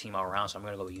a better team all around, so I'm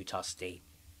going to go with Utah State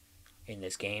in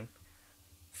this game.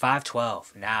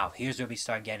 5-12. Now, here's where we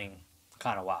start getting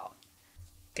kind of wild.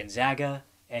 Gonzaga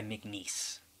and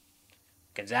McNeese.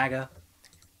 Gonzaga,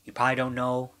 you probably don't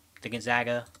know the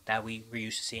Gonzaga that we were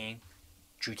used to seeing.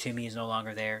 Drew Timme is no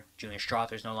longer there. Julian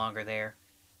Strawther is no longer there.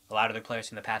 A lot of their players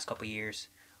from the past couple years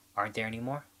aren't there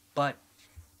anymore. But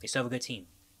they still have a good team.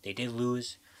 They did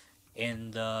lose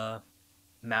in the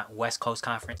West Coast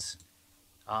Conference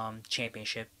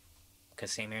championship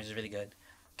because St. Mary's is really good.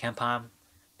 KenPom,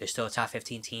 they're still a top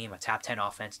 15 team, a top 10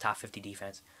 offense, top 50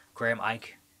 defense. Graham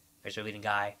Ike is their leading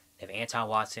guy. They have Anton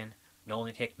Watson,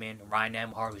 Nolan Hickman, Ryan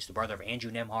Nembhard, who's the brother of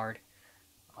Andrew Nembhard.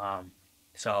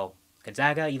 So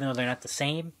Gonzaga, even though they're not the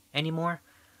same anymore,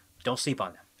 don't sleep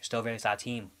on them. They're still a very solid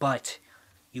team. But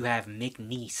you have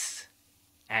McNeese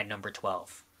at number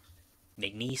 12.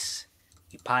 McNeese,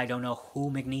 you probably don't know who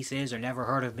McNeese is or never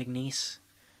heard of McNeese.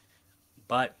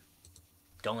 But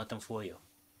don't let them fool you.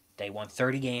 They won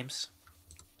 30 games.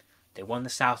 They won the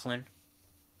Southland.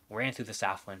 Ran through the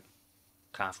Southland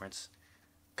Conference.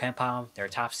 KenPom, they're a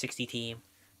top 60 team.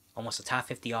 Almost a top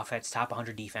 50 offense, top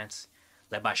 100 defense.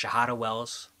 Led by Shahada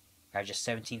Wells. They're just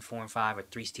 17, 4, and 5 with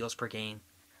 3 steals per game.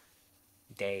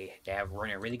 They have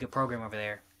run a really good program over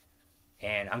there.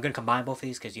 And I'm going to combine both of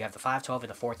these because you have the 5-12 and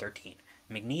the 4-13.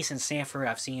 McNeese and Sanford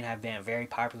I've seen have been very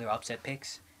popular upset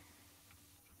picks.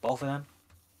 Both of them.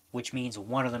 Which means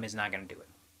one of them is not going to do it.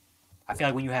 I feel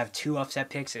like when you have two upset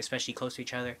picks, especially close to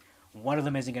each other, one of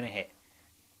them isn't going to hit.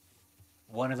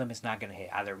 One of them is not going to hit.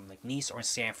 Either McNeese or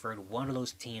Sanford, one of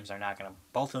those teams are not going to...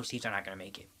 Both of those teams are not going to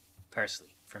make it.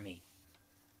 Personally, for me.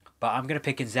 But I'm going to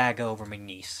pick Gonzaga over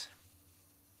McNeese.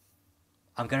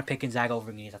 I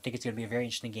think it's going to be a very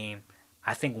interesting game.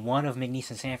 I think one of McNeese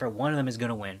and Sanford, one of them is going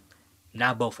to win.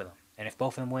 Not both of them. And if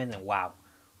both of them win, then wow.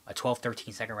 A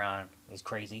 12-13 second round is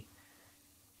crazy.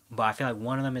 But I feel like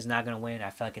one of them is not going to win. I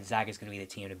feel like Gonzaga is going to be the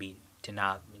team to beat, to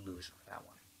not lose that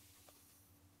one.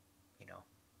 You know,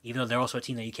 even though they're also a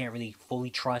team that you can't really fully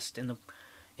trust in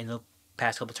the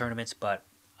past couple tournaments, but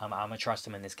I'm going to trust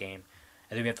them in this game.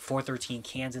 And then we have the 4-13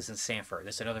 Kansas and Sanford.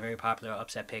 This is another very popular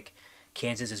upset pick.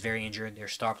 Kansas is very injured. Their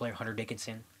star player, Hunter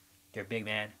Dickinson, their big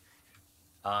man,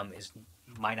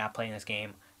 might not play in this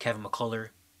game. Kevin McCullough,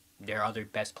 their other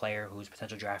best player, who's a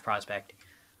potential draft prospect,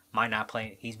 might not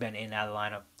play. He's been in and out of the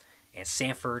lineup. And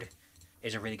Sanford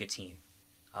is a really good team.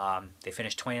 They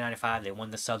finished 29-5. They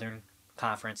won the Southern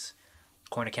Conference.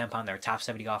 According to KenPom, they're a top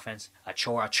 70 offense.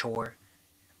 Achor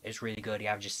is really good. He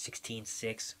averages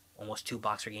 16-6, almost 2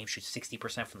 blocks per game, shoots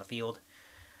 60% from the field.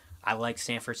 I like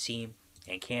Sanford's team.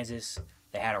 And Kansas,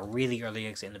 they had a really early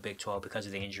exit in the Big 12 because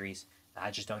of the injuries.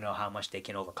 I just don't know how much they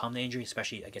can overcome the injury,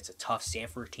 especially against a tough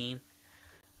Sanford team.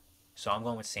 So I'm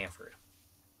going with Sanford.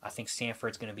 I think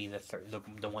Sanford's going to be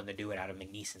the one to do it out of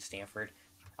McNeese and Stanford.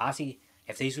 Honestly,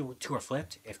 if these two are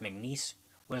flipped, if McNeese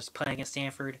was playing against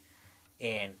Stanford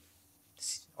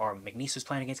or McNeese was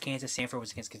playing against Kansas, Stanford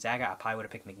was against Gonzaga, I probably would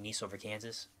have picked McNeese over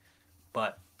Kansas.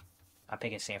 But I'm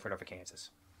picking Stanford over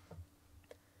Kansas.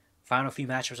 Final few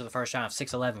matchups of the first round of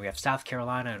 6-11. We have South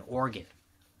Carolina and Oregon.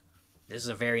 This is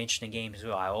a very interesting game as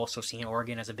well. I've also seen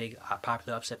Oregon as a big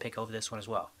popular upset pick over this one as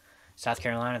well. South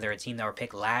Carolina, they're a team that were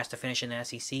picked last to finish in the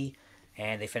SEC,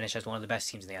 and they finished as one of the best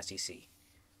teams in the SEC.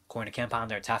 According to KenPom,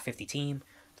 they're a top 50 team.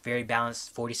 Very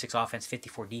balanced, 46 offense,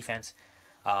 54 defense.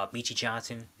 Meechie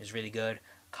Johnson is really good.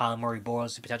 Colin Murray-Boyle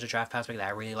is a potential draft prospect that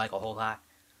I really like a whole lot.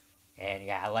 And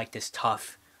yeah, I like this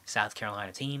tough South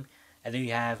Carolina team. And then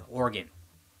you have Oregon.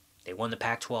 They won the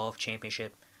Pac-12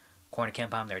 championship. According to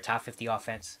KenPom, they're a top 50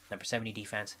 offense, number 70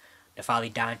 defense.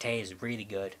 N'Faly Dante is really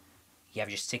good. He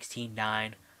averages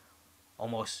 16-9,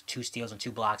 almost 2 steals and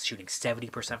 2 blocks, shooting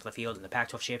 70% from the field. In the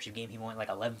Pac-12 championship game, he went like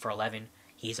 11 for 11.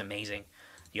 He's amazing.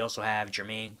 You also have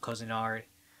Jermaine Couisnard,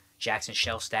 Jackson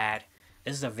Shelstad.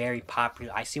 This is a very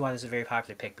popular... I see why this is a very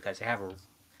popular pick because they have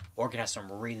Oregon has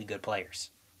some really good players.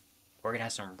 Oregon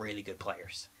has some really good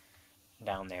players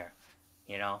down there,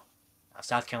 you know.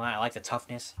 South Carolina, I like the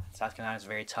toughness. South Carolina is a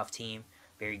very tough team,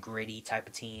 very gritty type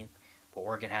of team. But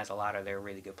Oregon has a lot of their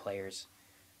really good players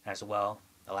as well,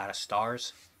 a lot of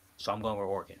stars. So I'm going with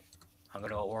Oregon. I'm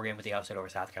going to go Oregon with the upset over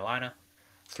South Carolina.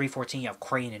 3-14, you have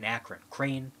Creighton and Akron.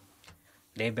 Creighton,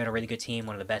 they've been a really good team,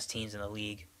 one of the best teams in the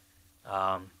league.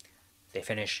 They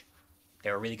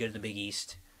were really good in the Big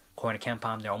East. According to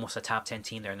KenPom, they're almost a top 10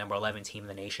 team. They're a number 11 team in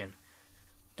the nation.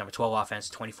 Number 12 offense,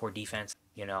 24 defense.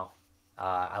 You know,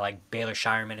 I like Baylor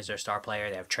Shireman as their star player.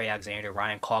 They have Trey Alexander,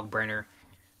 Ryan Kalkbrenner.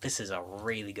 This is a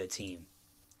really good team,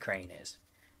 Creighton is.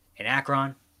 And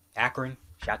Akron, shout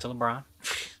out to LeBron.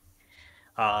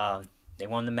 They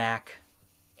won the MAC.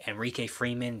 Enrique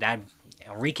Freeman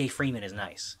is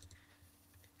nice.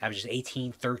 Averages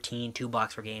 18, 13, 2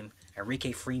 blocks per game.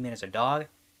 Enrique Freeman is a dog.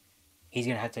 He's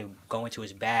going to have to go into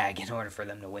his bag in order for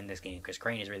them to win this game because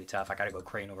Creighton is really tough. I got to go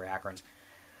Creighton over Akron.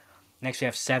 Next, we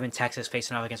have 7 Texas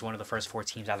facing off against one of the first 4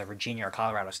 teams, either Virginia or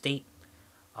Colorado State.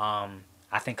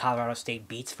 I think Colorado State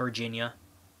beats Virginia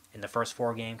in the first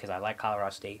 4 games because I like Colorado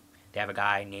State. They have a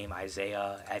guy named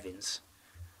Isaiah Evans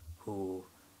who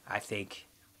I think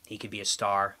he could be a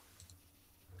star.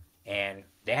 And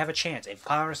they have a chance. If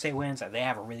Colorado State wins, they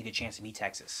have a really good chance to beat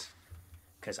Texas.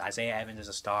 Because Isaiah Evans is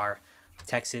a star.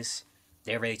 Texas,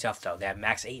 they're really tough, though. They have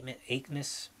Max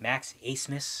Abmas,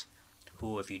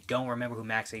 who, if you don't remember who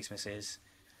Max Abmas is,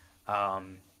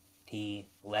 he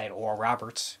led Oral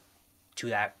Roberts to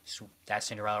that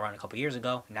Cinderella run a couple years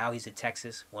ago. Now he's at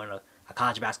Texas, a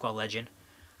college basketball legend.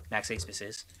 Max Abmas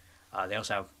is. They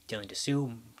also have Dylan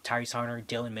Dessou, Tyrese Hunter,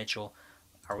 Dylan Mitchell.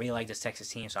 I really like this Texas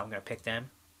team, so I'm going to pick them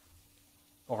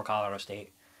over Colorado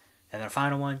State. And then the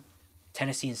final one,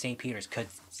 Tennessee and St. Peter's. Could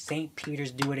St.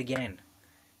 Peter's do it again?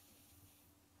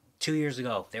 2 years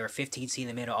ago, they were 15 seed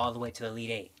in the middle all the way to the Elite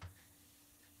 8.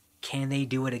 Can they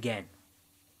do it again?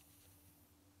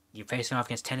 You're facing off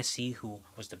against Tennessee, who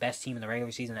was the best team in the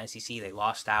regular season in the SEC. They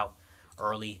lost out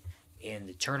early in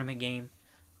the tournament game.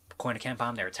 According to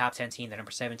KenPom, they're a top 10 team. They're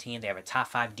number 17. They have a top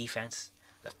 5 defense,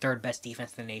 the third best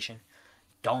defense in the nation.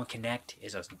 Dalton Connect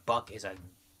is a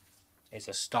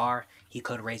star. He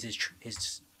could raise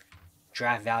his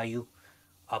draft value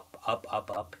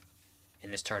up in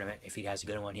this tournament if he has a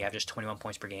good one. He averages 21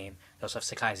 points per game. They also have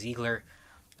Sakai Ziegler.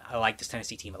 I like this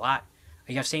Tennessee team a lot.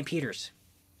 You have St. Peter's.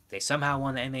 They somehow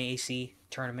won the MAAC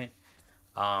tournament.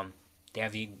 They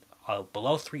have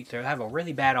below 3. They have a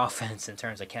really bad offense in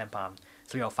terms of KenPom,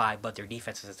 305, but their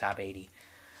defense is a top 80.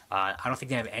 I don't think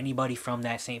they have anybody from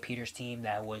that St. Peter's team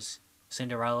that was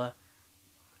Cinderella.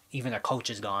 Even their coach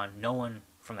is gone. No one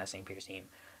from that St. Peter's team.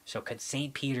 So could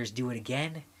St. Peter's do it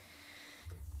again?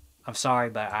 I'm sorry,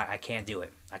 but I can't do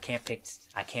it. I can't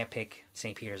pick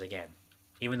St. Peter's again.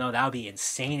 Even though that would be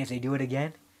insane if they do it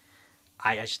again,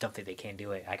 I just don't think they can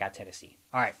do it. I got Tennessee.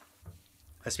 All right,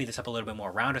 let's speed this up a little bit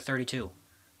more. Round of 32,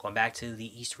 going back to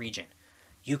the East region.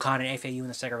 UConn and FAU in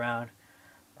the second round.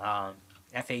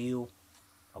 FAU,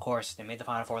 of course, they made the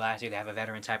Final Four last year. They have a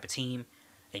veteran type of team,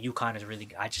 and UConn is really.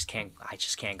 I just can't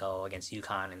go against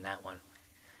UConn in that one.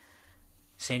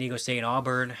 San Diego State and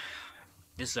Auburn.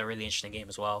 This is a really interesting game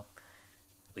as well.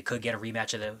 We could get a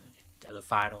rematch of the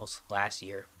finals last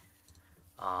year.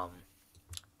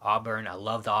 Auburn, I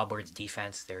love the Auburn's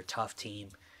defense. They're a tough team.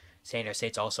 San Diego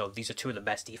State's also, these are two of the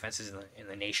best defenses in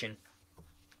the nation.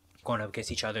 Going up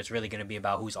against each other, it's really going to be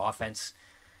about whose offense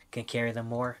can carry them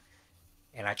more.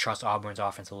 And I trust Auburn's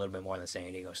offense a little bit more than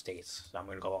San Diego State's. So I'm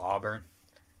going to go with Auburn.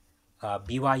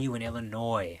 BYU and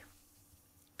Illinois.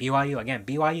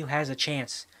 BYU has a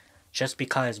chance just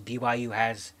because BYU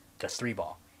has the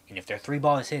 3-ball. And if their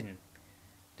 3-ball is hidden,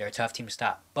 they're a tough team to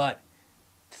stop. But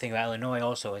the thing about Illinois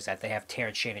also is that they have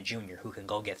Terrence Shannon Jr., who can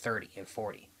go get 30 and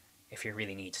 40 if he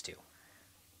really needs to.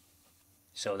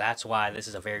 So that's why this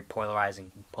is a very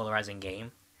polarizing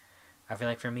game, I feel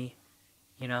like, for me.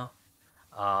 You know?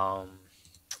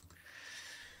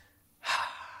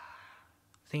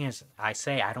 Thing is, I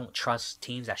say I don't trust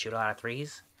teams that shoot a lot of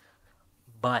threes.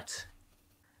 But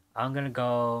I'm going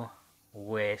BYU.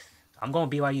 I'm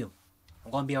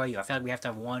going BYU. I feel like we have to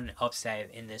have one upset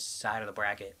in this side of the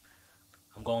bracket.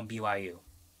 I'm going BYU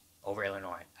over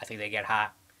Illinois. I think they get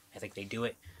hot. I think they do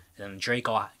it. And then Drake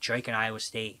and Iowa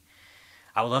State.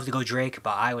 I would love to go Drake,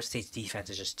 but Iowa State's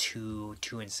defense is just too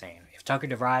insane. If Tucker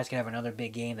DeVries can have another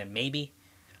big game, then maybe.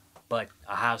 But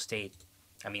Iowa State,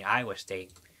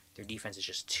 their defense is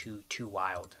just too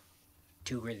wild.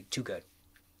 Too good.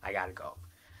 I gotta go.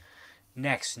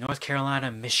 Next, North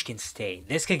Carolina, Michigan State.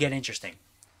 This could get interesting.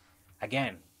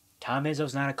 Again, Tom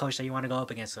Izzo's not a coach that you want to go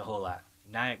up against a whole lot.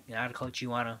 Not a coach you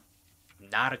want to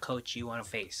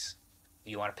face.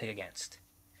 You want to pick against.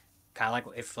 Kind of like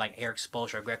if Eric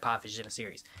Spoelstra or Greg Popovich in a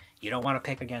series. You don't want to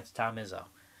pick against Tom Izzo.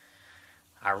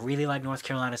 I really like North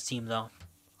Carolina's team though.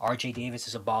 R.J. Davis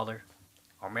is a baller.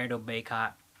 Armando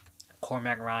Bacot,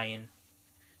 Cormac Ryan.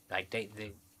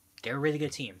 They're a really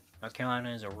good team. North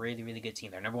Carolina is a really, really good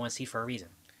team. They're number 1 seed for a reason.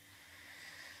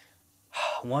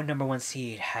 One number 1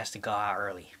 seed has to go out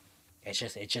early. It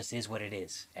just is what it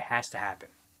is. It has to happen.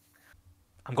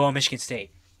 I'm going Michigan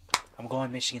State. I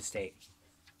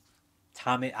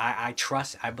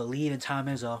believe in Tom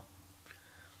Izzo.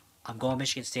 I'm going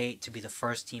Michigan State to be the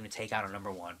first team to take out a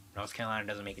number 1. North Carolina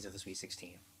doesn't make it to the Sweet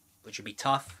 16, which would be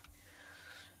tough.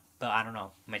 But I don't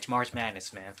know. It's March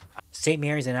Madness, man. St.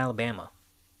 Mary's in Alabama.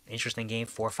 Interesting game,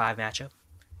 4-5 matchup.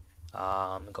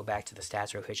 Go back to the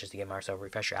stats real quick just to get myself a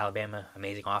refresher. Alabama,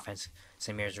 amazing offense.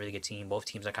 St. Mary's a really good team. Both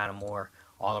teams are kind of more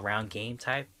all-around game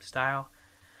type style.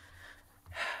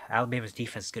 Alabama's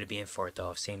defense is going to be in for it,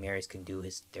 though, if St. Mary's can do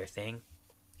their thing.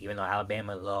 Even though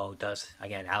Alabama,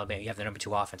 you have the number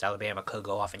 2 offense. Alabama could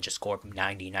go off and just score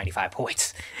 90, 95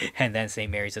 points. And then St.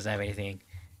 Mary's doesn't have anything,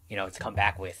 to come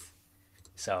back with.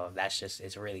 So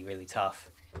it's really, really tough.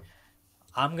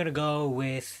 I'm going to go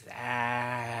with...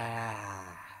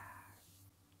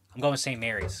 I'm going with St.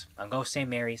 Mary's.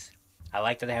 I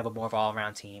like that they have a more of an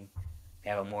all-around team. They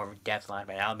have a more depth line.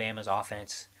 But Alabama's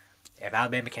offense, if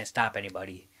Alabama can't stop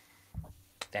anybody,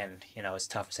 then, it's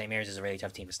tough. St. Mary's is a really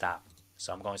tough team to stop.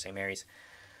 So I'm going with St. Mary's.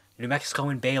 New Mexico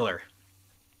and Baylor.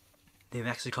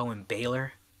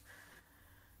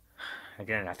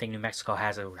 Again, I think New Mexico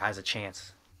has a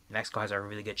chance. New Mexico has a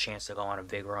really good chance to go on a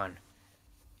big run.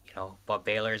 But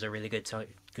Baylor is a really good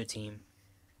team.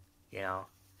 New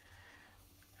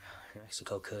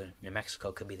Mexico could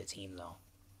be the team, though.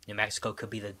 New Mexico could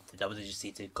be the double-digit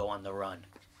seed to go on the run.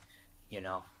 New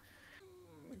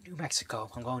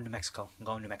Mexico. I'm going New Mexico.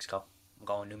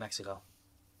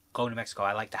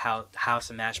 I like the House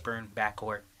and Mashburn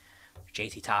backcourt.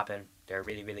 JT Toppin. They're a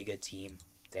really, really good team.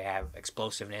 They have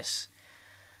explosiveness.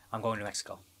 I'm going New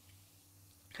Mexico.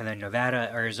 And then Nevada,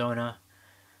 Arizona.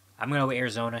 I'm going to go with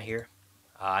Arizona here.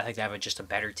 I think they have just a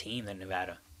better team than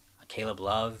Nevada. Caleb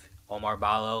Love, Omar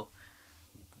Ballo.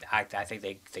 I think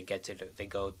they get to they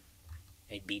go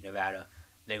they beat Nevada.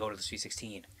 They go to the Sweet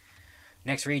 16.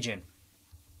 Next region,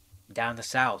 down the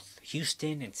south,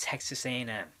 Houston and Texas A&M.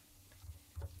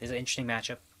 This is an interesting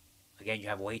matchup. Again, you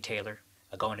have Wade Taylor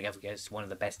going against one of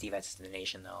the best defenses in the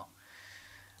nation, though.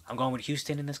 I'm going with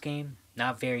Houston in this game,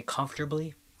 not very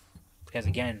comfortably, because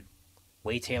again,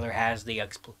 Wade Taylor has the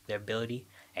ability,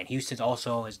 and Houston's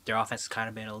also their offense has kind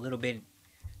of been a little bit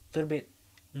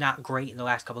not great in the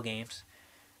last couple games.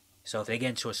 So if they get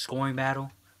into a scoring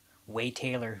battle, Wade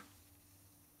Taylor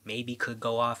maybe could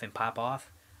go off and pop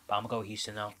off, but I'm gonna go with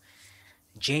Houston though.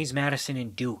 James Madison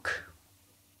and Duke.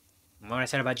 What I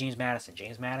said about James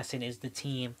Madison is the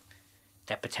team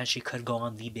that potentially could go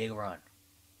on the big run.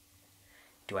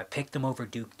 Do I pick them over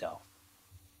Duke though?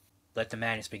 Let the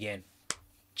madness begin.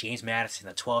 James Madison,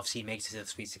 the 12 seed, makes it to the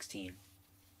Sweet 16.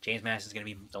 James Madison is going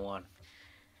to be the one.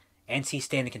 NC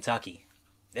State and Kentucky.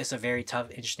 This is a very tough,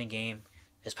 interesting game.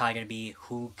 It's probably going to be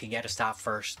who can get a stop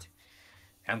first.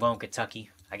 I'm going with Kentucky.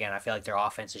 Again, I feel like their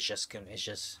offense is just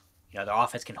their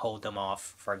offense can hold them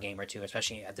off for a game or two,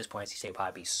 especially at this point. NC State will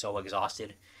probably be so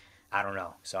exhausted. I don't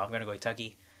know. So I'm going to go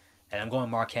Kentucky. And I'm going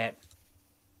Marquette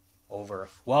over.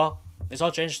 Well, it's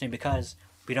also interesting because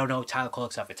we don't know Tyler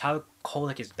Kolek's stuff. If Tyler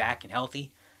Kolek is back and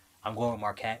healthy, I'm going with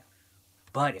Marquette.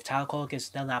 But if Tyler Kolek is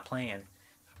still not playing,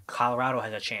 Colorado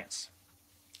has a chance.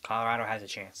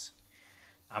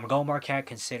 I'm going Marquette.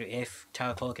 Consider if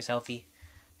Tyler Kolek is healthy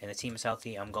and the team is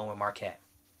healthy, I'm going with Marquette.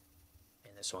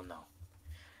 In this one, though.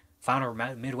 Final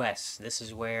Midwest. This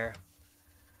is where...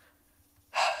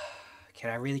 Can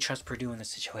I really trust Purdue in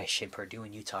this situation? Purdue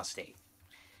and Utah State.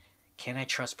 Can I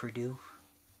trust Purdue?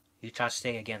 Utah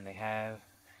State, again, they have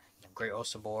great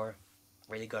Osabor.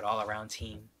 Really good all-around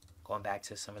team. Going back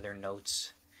to some of their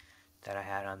notes that I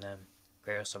had on them.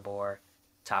 Great Osabor.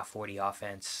 Top 40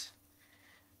 offense.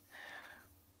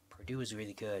 Purdue is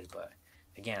really good, but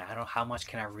again, I don't know how much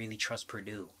can I really trust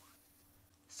Purdue.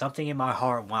 Something in my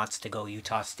heart wants to go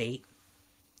Utah State.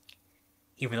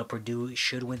 Even though Purdue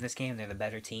should win this game, they're the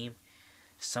better team.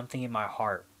 Something in my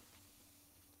heart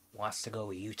wants to go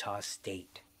with Utah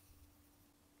State.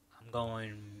 I'm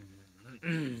going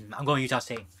Utah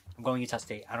State.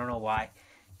 I don't know why.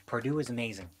 Purdue is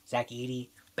amazing. Zach Edey,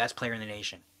 best player in the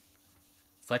nation.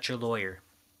 Fletcher Lawyer.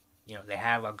 They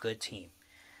have a good team.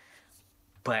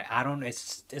 But I don't...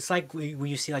 It's like when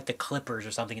you see like the Clippers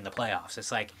or something in the playoffs.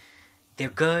 It's like, they're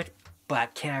good,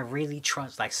 but can I really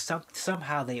trust... Like,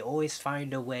 somehow they always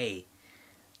find a way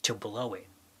to blow it.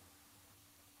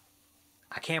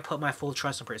 I can't put my full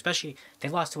trust in Purdue. Especially, they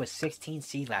lost to a 16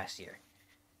 seed last year.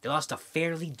 They lost to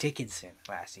Fairleigh Dickinson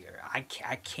last year. I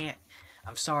can't...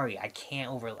 I'm sorry. I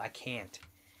can't.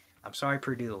 I'm sorry,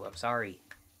 Purdue. I'm sorry.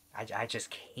 I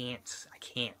just can't. I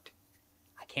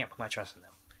can't put my trust in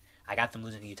them. I got them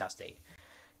losing to Utah State.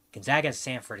 Gonzaga and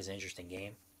Stanford is an interesting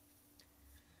game.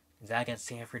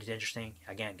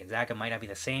 Again, Gonzaga might not be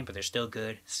the same, but they're still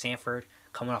good. Stanford,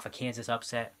 coming off a Kansas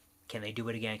upset. Can they do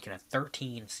it again? Can a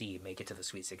 13 seed make it to the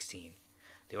Sweet 16?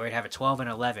 They already have a 12 and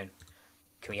 11.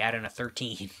 Can we add in a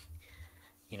 13?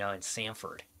 In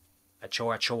Stanford.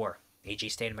 Achor. A.J.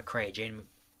 State and McCray. Jaden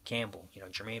Campbell.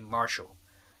 Jermaine Marshall.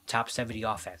 Top 70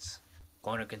 offense.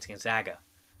 Going against Gonzaga.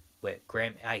 With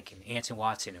Graham Ike and Anson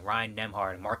Watson and Ryan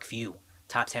Nembhard and Mark Few.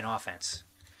 Top 10 offense.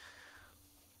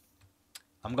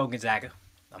 I'm going Gonzaga.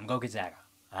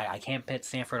 I can't pit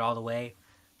Stanford all the way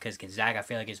because Gonzaga, I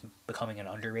feel like, is becoming an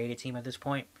underrated team at this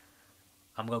point.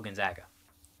 I'm going Gonzaga.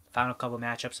 Final couple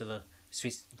matchups of the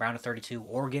round of 32.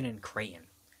 Oregon and Creighton.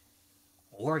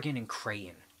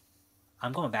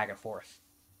 I'm going back and forth.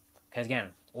 Because, again,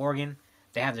 Oregon,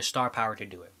 they have the star power to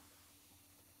do it.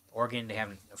 Oregon, they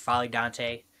have Folly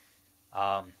Dante,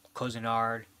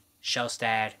 Cousinard,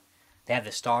 Shellstad. They have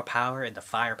the star power and the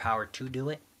firepower to do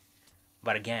it.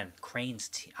 But again,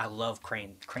 I love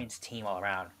Creighton's team all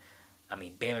around. I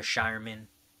mean, Baylor Shireman,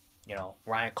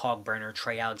 Ryan Cogburner,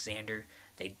 Trey Alexander.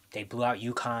 They blew out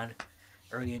UConn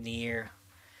early in the year.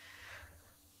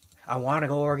 I want to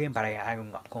go Oregon, but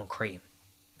I'm going Creighton.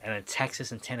 And then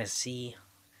Texas and Tennessee.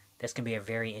 That's going to be a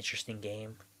very interesting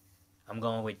game. I'm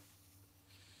going with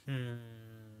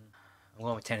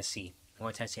Tennessee.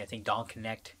 I think Dawn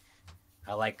Connect.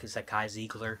 I like Zakai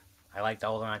Ziegler. I like the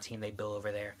all-around team they build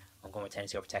over there. I'm going with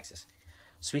Tennessee over Texas.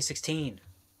 Sweet 16.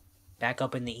 Back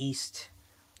up in the East.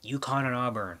 UConn and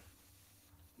Auburn.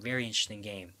 Very interesting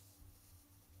game.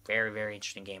 Very, very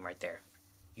interesting game right there.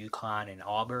 UConn and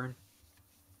Auburn.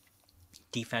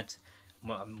 Defense.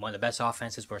 One of the best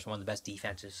offenses versus one of the best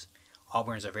defenses.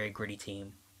 Auburn's a very gritty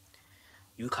team.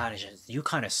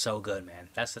 UConn is so good, man.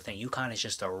 That's the thing. UConn is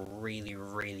just a really,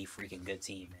 really freaking good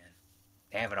team, man.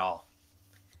 They have it all.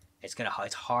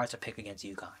 It's hard to pick against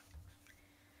UConn.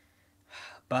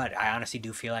 But I honestly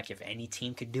do feel like if any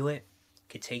team could do it,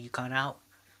 could take UConn out,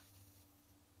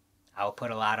 I would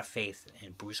put a lot of faith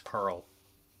in Bruce Pearl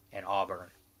and Auburn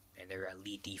and their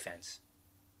elite defense.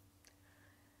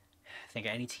 I think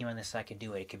any team on this side could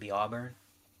do it. It could be Auburn.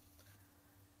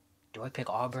 Do I pick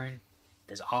Auburn?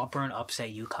 Does Auburn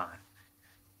upset UConn?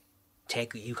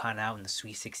 Take UConn out in the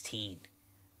Sweet 16.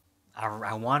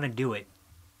 I want to do it.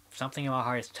 Something in my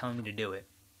heart is telling me to do it.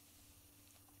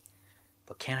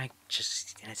 But can I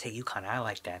take UConn out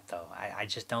like that, though? I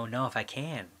just don't know if I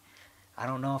can. I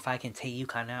don't know if I can take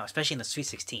UConn out, especially in the Sweet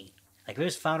 16. Like,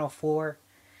 there's Final Four,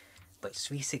 but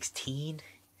Sweet 16?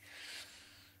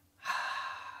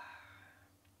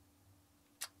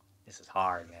 This is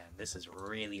hard, man. This is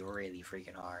really, really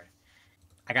freaking hard.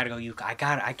 I gotta go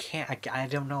UConn. I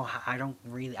don't know. I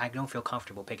don't feel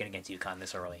comfortable picking against UConn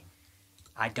this early.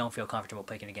 I don't feel comfortable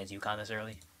picking against UConn this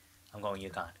early. I'm going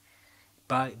UConn.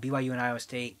 But BYU and Iowa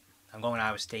State, I'm going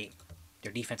Iowa State.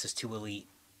 Their defense is too elite,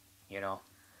 you know.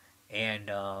 And,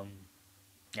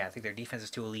 yeah, I think their defense is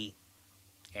too elite.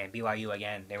 And BYU,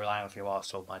 again, they rely on the wall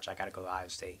so much. I gotta go Iowa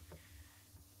State.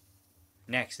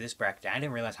 Next, this bracket. I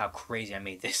didn't realize how crazy I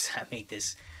made this. I made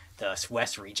this the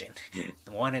West region.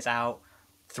 1 is out.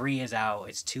 3 is out.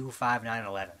 It's 2, 5, 9,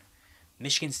 11.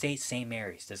 Michigan State, St.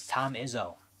 Mary's. Does Tom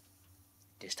Izzo's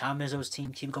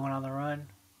team keep going on the run?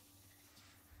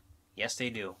 Yes, they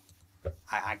do.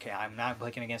 I'm not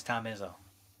picking against Tom Izzo.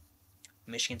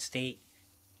 Michigan State,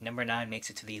 number 9, makes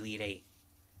it to the Elite 8.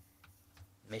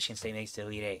 Michigan State makes it to the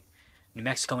Elite 8. New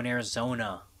Mexico and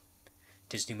Arizona.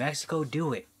 Does New Mexico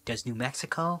do it? Does New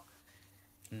Mexico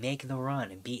make the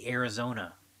run and beat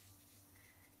Arizona?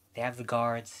 They have the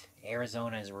guards.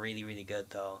 Arizona is really, really good,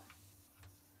 though.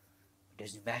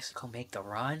 Does New Mexico make the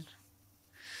run?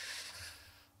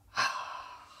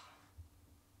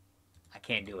 I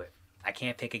can't do it. I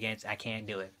can't pick against. I can't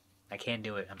do it. I can't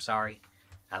do it. I'm sorry.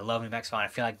 I love New Mexico, and I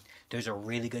feel like there's a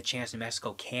really good chance New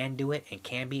Mexico can do it and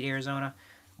can beat Arizona,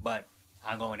 but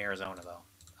I'm going Arizona, though.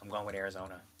 I'm going with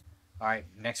Arizona. All right,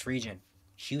 next region.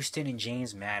 Houston and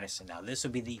James Madison. Now, this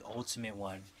will be the ultimate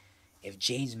one. If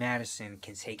James Madison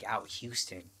can take out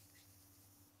Houston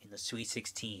in the Sweet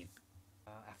 16,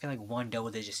 I feel like one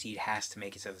double-digit seed has to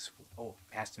make it to the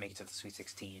Sweet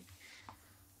 16.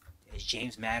 Is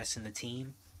James Madison the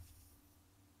team?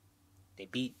 They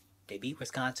beat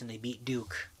Wisconsin. They beat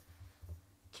Duke.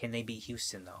 Can they beat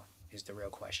Houston, though? Is the real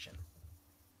question.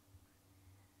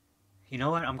 You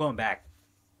know what? I'm going back.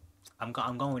 I'm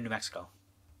going with New Mexico.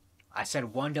 I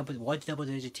said one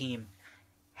double-digit team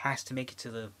has to make it to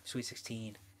the Sweet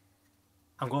 16.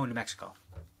 I'm going to Mexico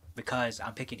because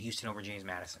I'm picking Houston over James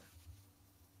Madison.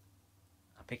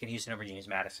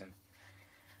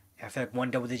 I feel like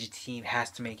one double-digit team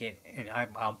has to make it, and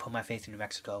I'll put my faith in New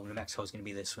Mexico. New Mexico is going to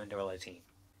be the Cinderella team.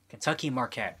 Kentucky and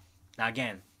Marquette. Now,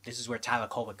 again, this is where Tyler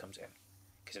Kolek comes in.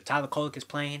 Because if Tyler Kolek is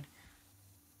playing,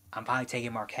 I'm probably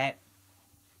taking Marquette.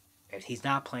 If he's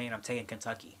not playing, I'm taking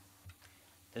Kentucky.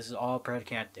 This is all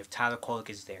predicated if Tyler Kolek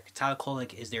is there. Tyler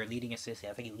Kolek is their leading assist.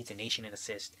 I think he leads the nation in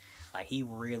assists. Like, he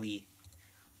really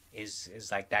is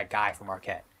like that guy for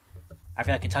Marquette. I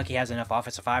feel like Kentucky has enough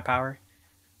offensive firepower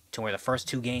to where the first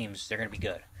 2 games, they're going to be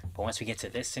good. But once we get to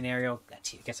this scenario,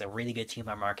 against a really good team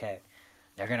like Marquette,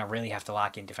 they're going to really have to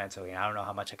lock in defensively. And I don't know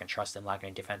how much I can trust them locking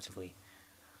in defensively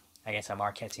against a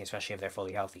Marquette team, especially if they're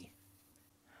fully healthy.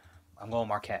 I'm going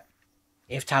Marquette.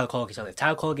 If Tyler Kolek is healthy. If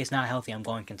Tyler Kolek is not healthy, I'm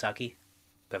going Kentucky.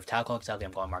 But if Tyler Kolek is healthy,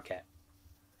 I'm going Marquette.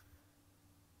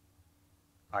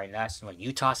 Alright, last one.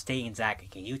 Utah State and Gonzaga.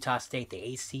 Can Utah State, the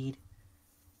 8th seed,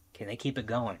 can they keep it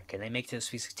going? Can they make it to the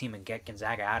Sweet 16 and get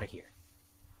Gonzaga out of here?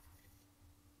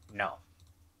 No.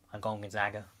 I'm going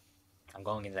Gonzaga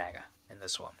in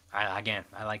this one. I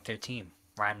like their team.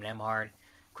 Ryan Nembhard,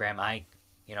 Graham Ike,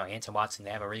 Anton Watson,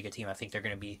 they have a really good team. I think they're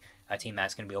going to be a team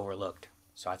that's going to be overlooked.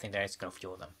 So I think that's going to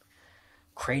fuel them.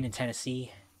 Creighton,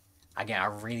 Tennessee. Again, I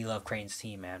really love Creighton's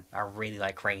team, man. I really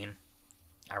like Creighton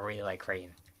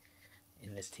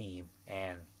in this team.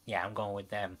 And, yeah, I'm going with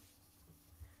them.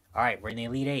 All right, we're in the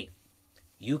Elite 8.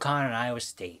 UConn and Iowa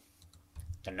State.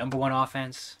 The number 1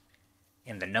 offense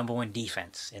and the number 1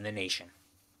 defense in the nation.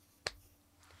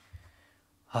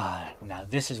 Now,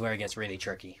 this is where it gets really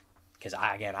tricky. Because,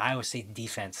 Iowa State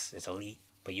defense is elite,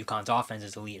 but UConn's offense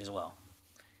is elite as well.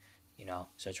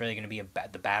 So it's really going to be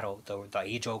the battle, the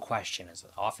age-old question is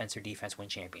offense or defense win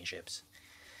championships.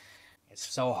 It's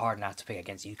so hard not to pick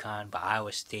against UConn, but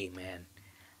Iowa State, man.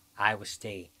 Iowa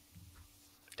State.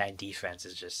 That defense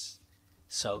is just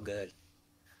so good.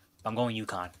 I'm going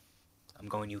UConn. I'm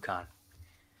going UConn.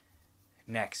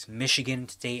 Next, Michigan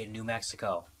State and New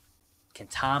Mexico. Can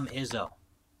Tom Izzo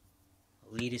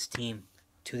lead his team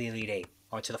to the Elite Eight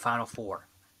or to the Final Four?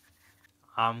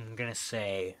 I'm going to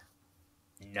say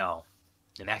no.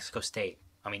 New Mexico.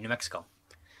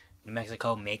 New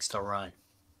Mexico makes the run,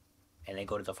 and they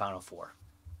go to the Final Four.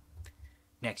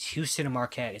 Next, Houston and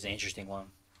Marquette is an interesting one.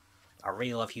 I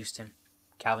really love Houston.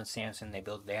 Calvin Sampson,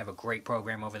 they have a great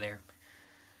program over there.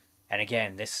 And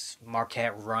again, this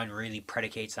Marquette run really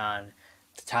predicates on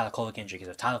the Tyler Kolek injury,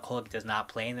 because if Tyler Kolek does not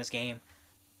play in this game,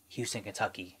 Houston,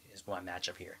 Kentucky is one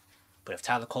matchup here. But if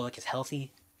Tyler Kolek is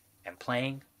healthy and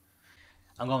playing,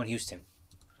 I'm going Houston.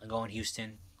 I'm going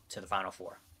Houston to the Final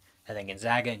Four. And then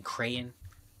Gonzaga and Creighton,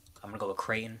 I'm going to go with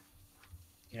Creighton.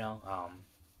 I'm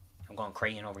going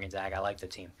Creighton over Gonzaga. I like the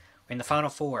team. We're in the Final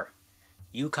Four.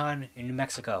 UConn and New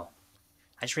Mexico.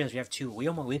 I just realized we have two.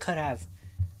 We could have,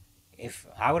 if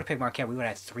I would have picked Marquette, we would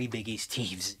have 3 Big East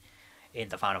teams in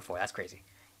the Final Four. That's crazy.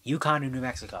 UConn and New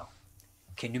Mexico.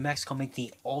 Can New Mexico make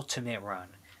the ultimate run?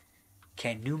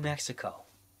 Can New Mexico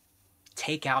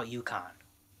take out UConn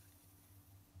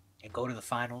and go to the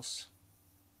finals?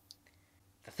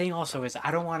 The thing also is,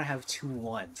 I don't want to have 2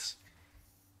 1s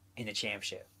in the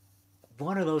championship.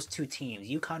 One of those 2 teams,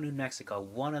 UConn, New Mexico,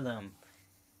 one of them,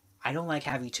 I don't like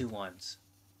having 2 1s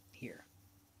here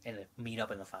and meet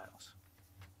up in the finals.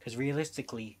 Because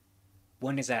realistically,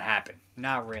 when does that happen?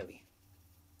 Not really.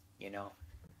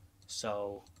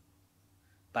 So,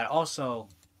 but also,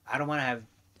 I don't want to have,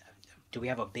 do we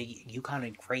have a big UConn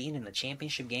and Creighton in the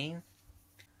championship game?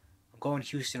 I'm going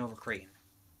Houston over Creighton.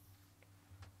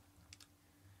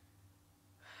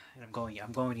 And I'm going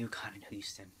UConn and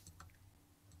Houston.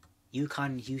 UConn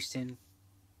and Houston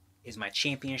is my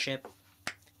championship.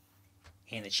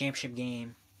 And the championship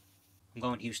game, I'm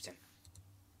going Houston.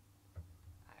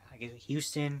 I guess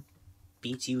Houston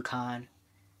beats UConn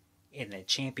in the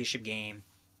championship game.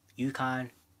 UConn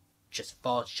just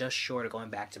falls just short of going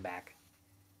back-to-back.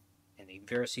 And the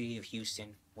University of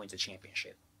Houston wins the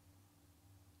championship.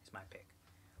 It's my pick.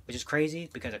 Which is crazy,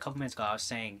 because a couple minutes ago I was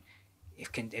saying,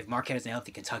 if Marquette isn't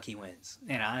healthy, Kentucky wins.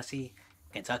 And honestly,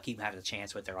 Kentucky has a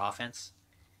chance with their offense.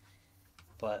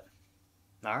 But,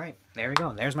 alright, there we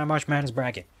go. There's my March Madness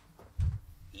bracket.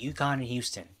 UConn and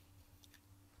Houston.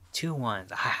 2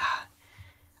 1s.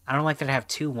 I don't like that I have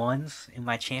 2 1s in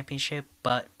my championship,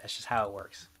 but that's just how it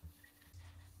works.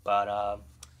 But,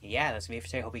 yeah, that's me for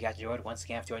today. Hope you guys enjoyed. Once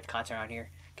again, if you enjoyed the content around here,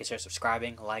 consider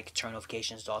subscribing, like, turn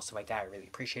notifications, all stuff like that. I really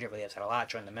appreciate it. Really helps out a lot.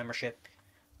 Join the membership.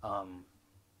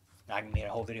 I made a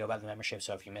whole video about the membership,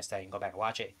 so if you missed that, you can go back and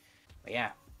watch it. But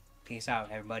yeah, peace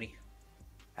out, everybody.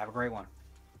 Have a great one.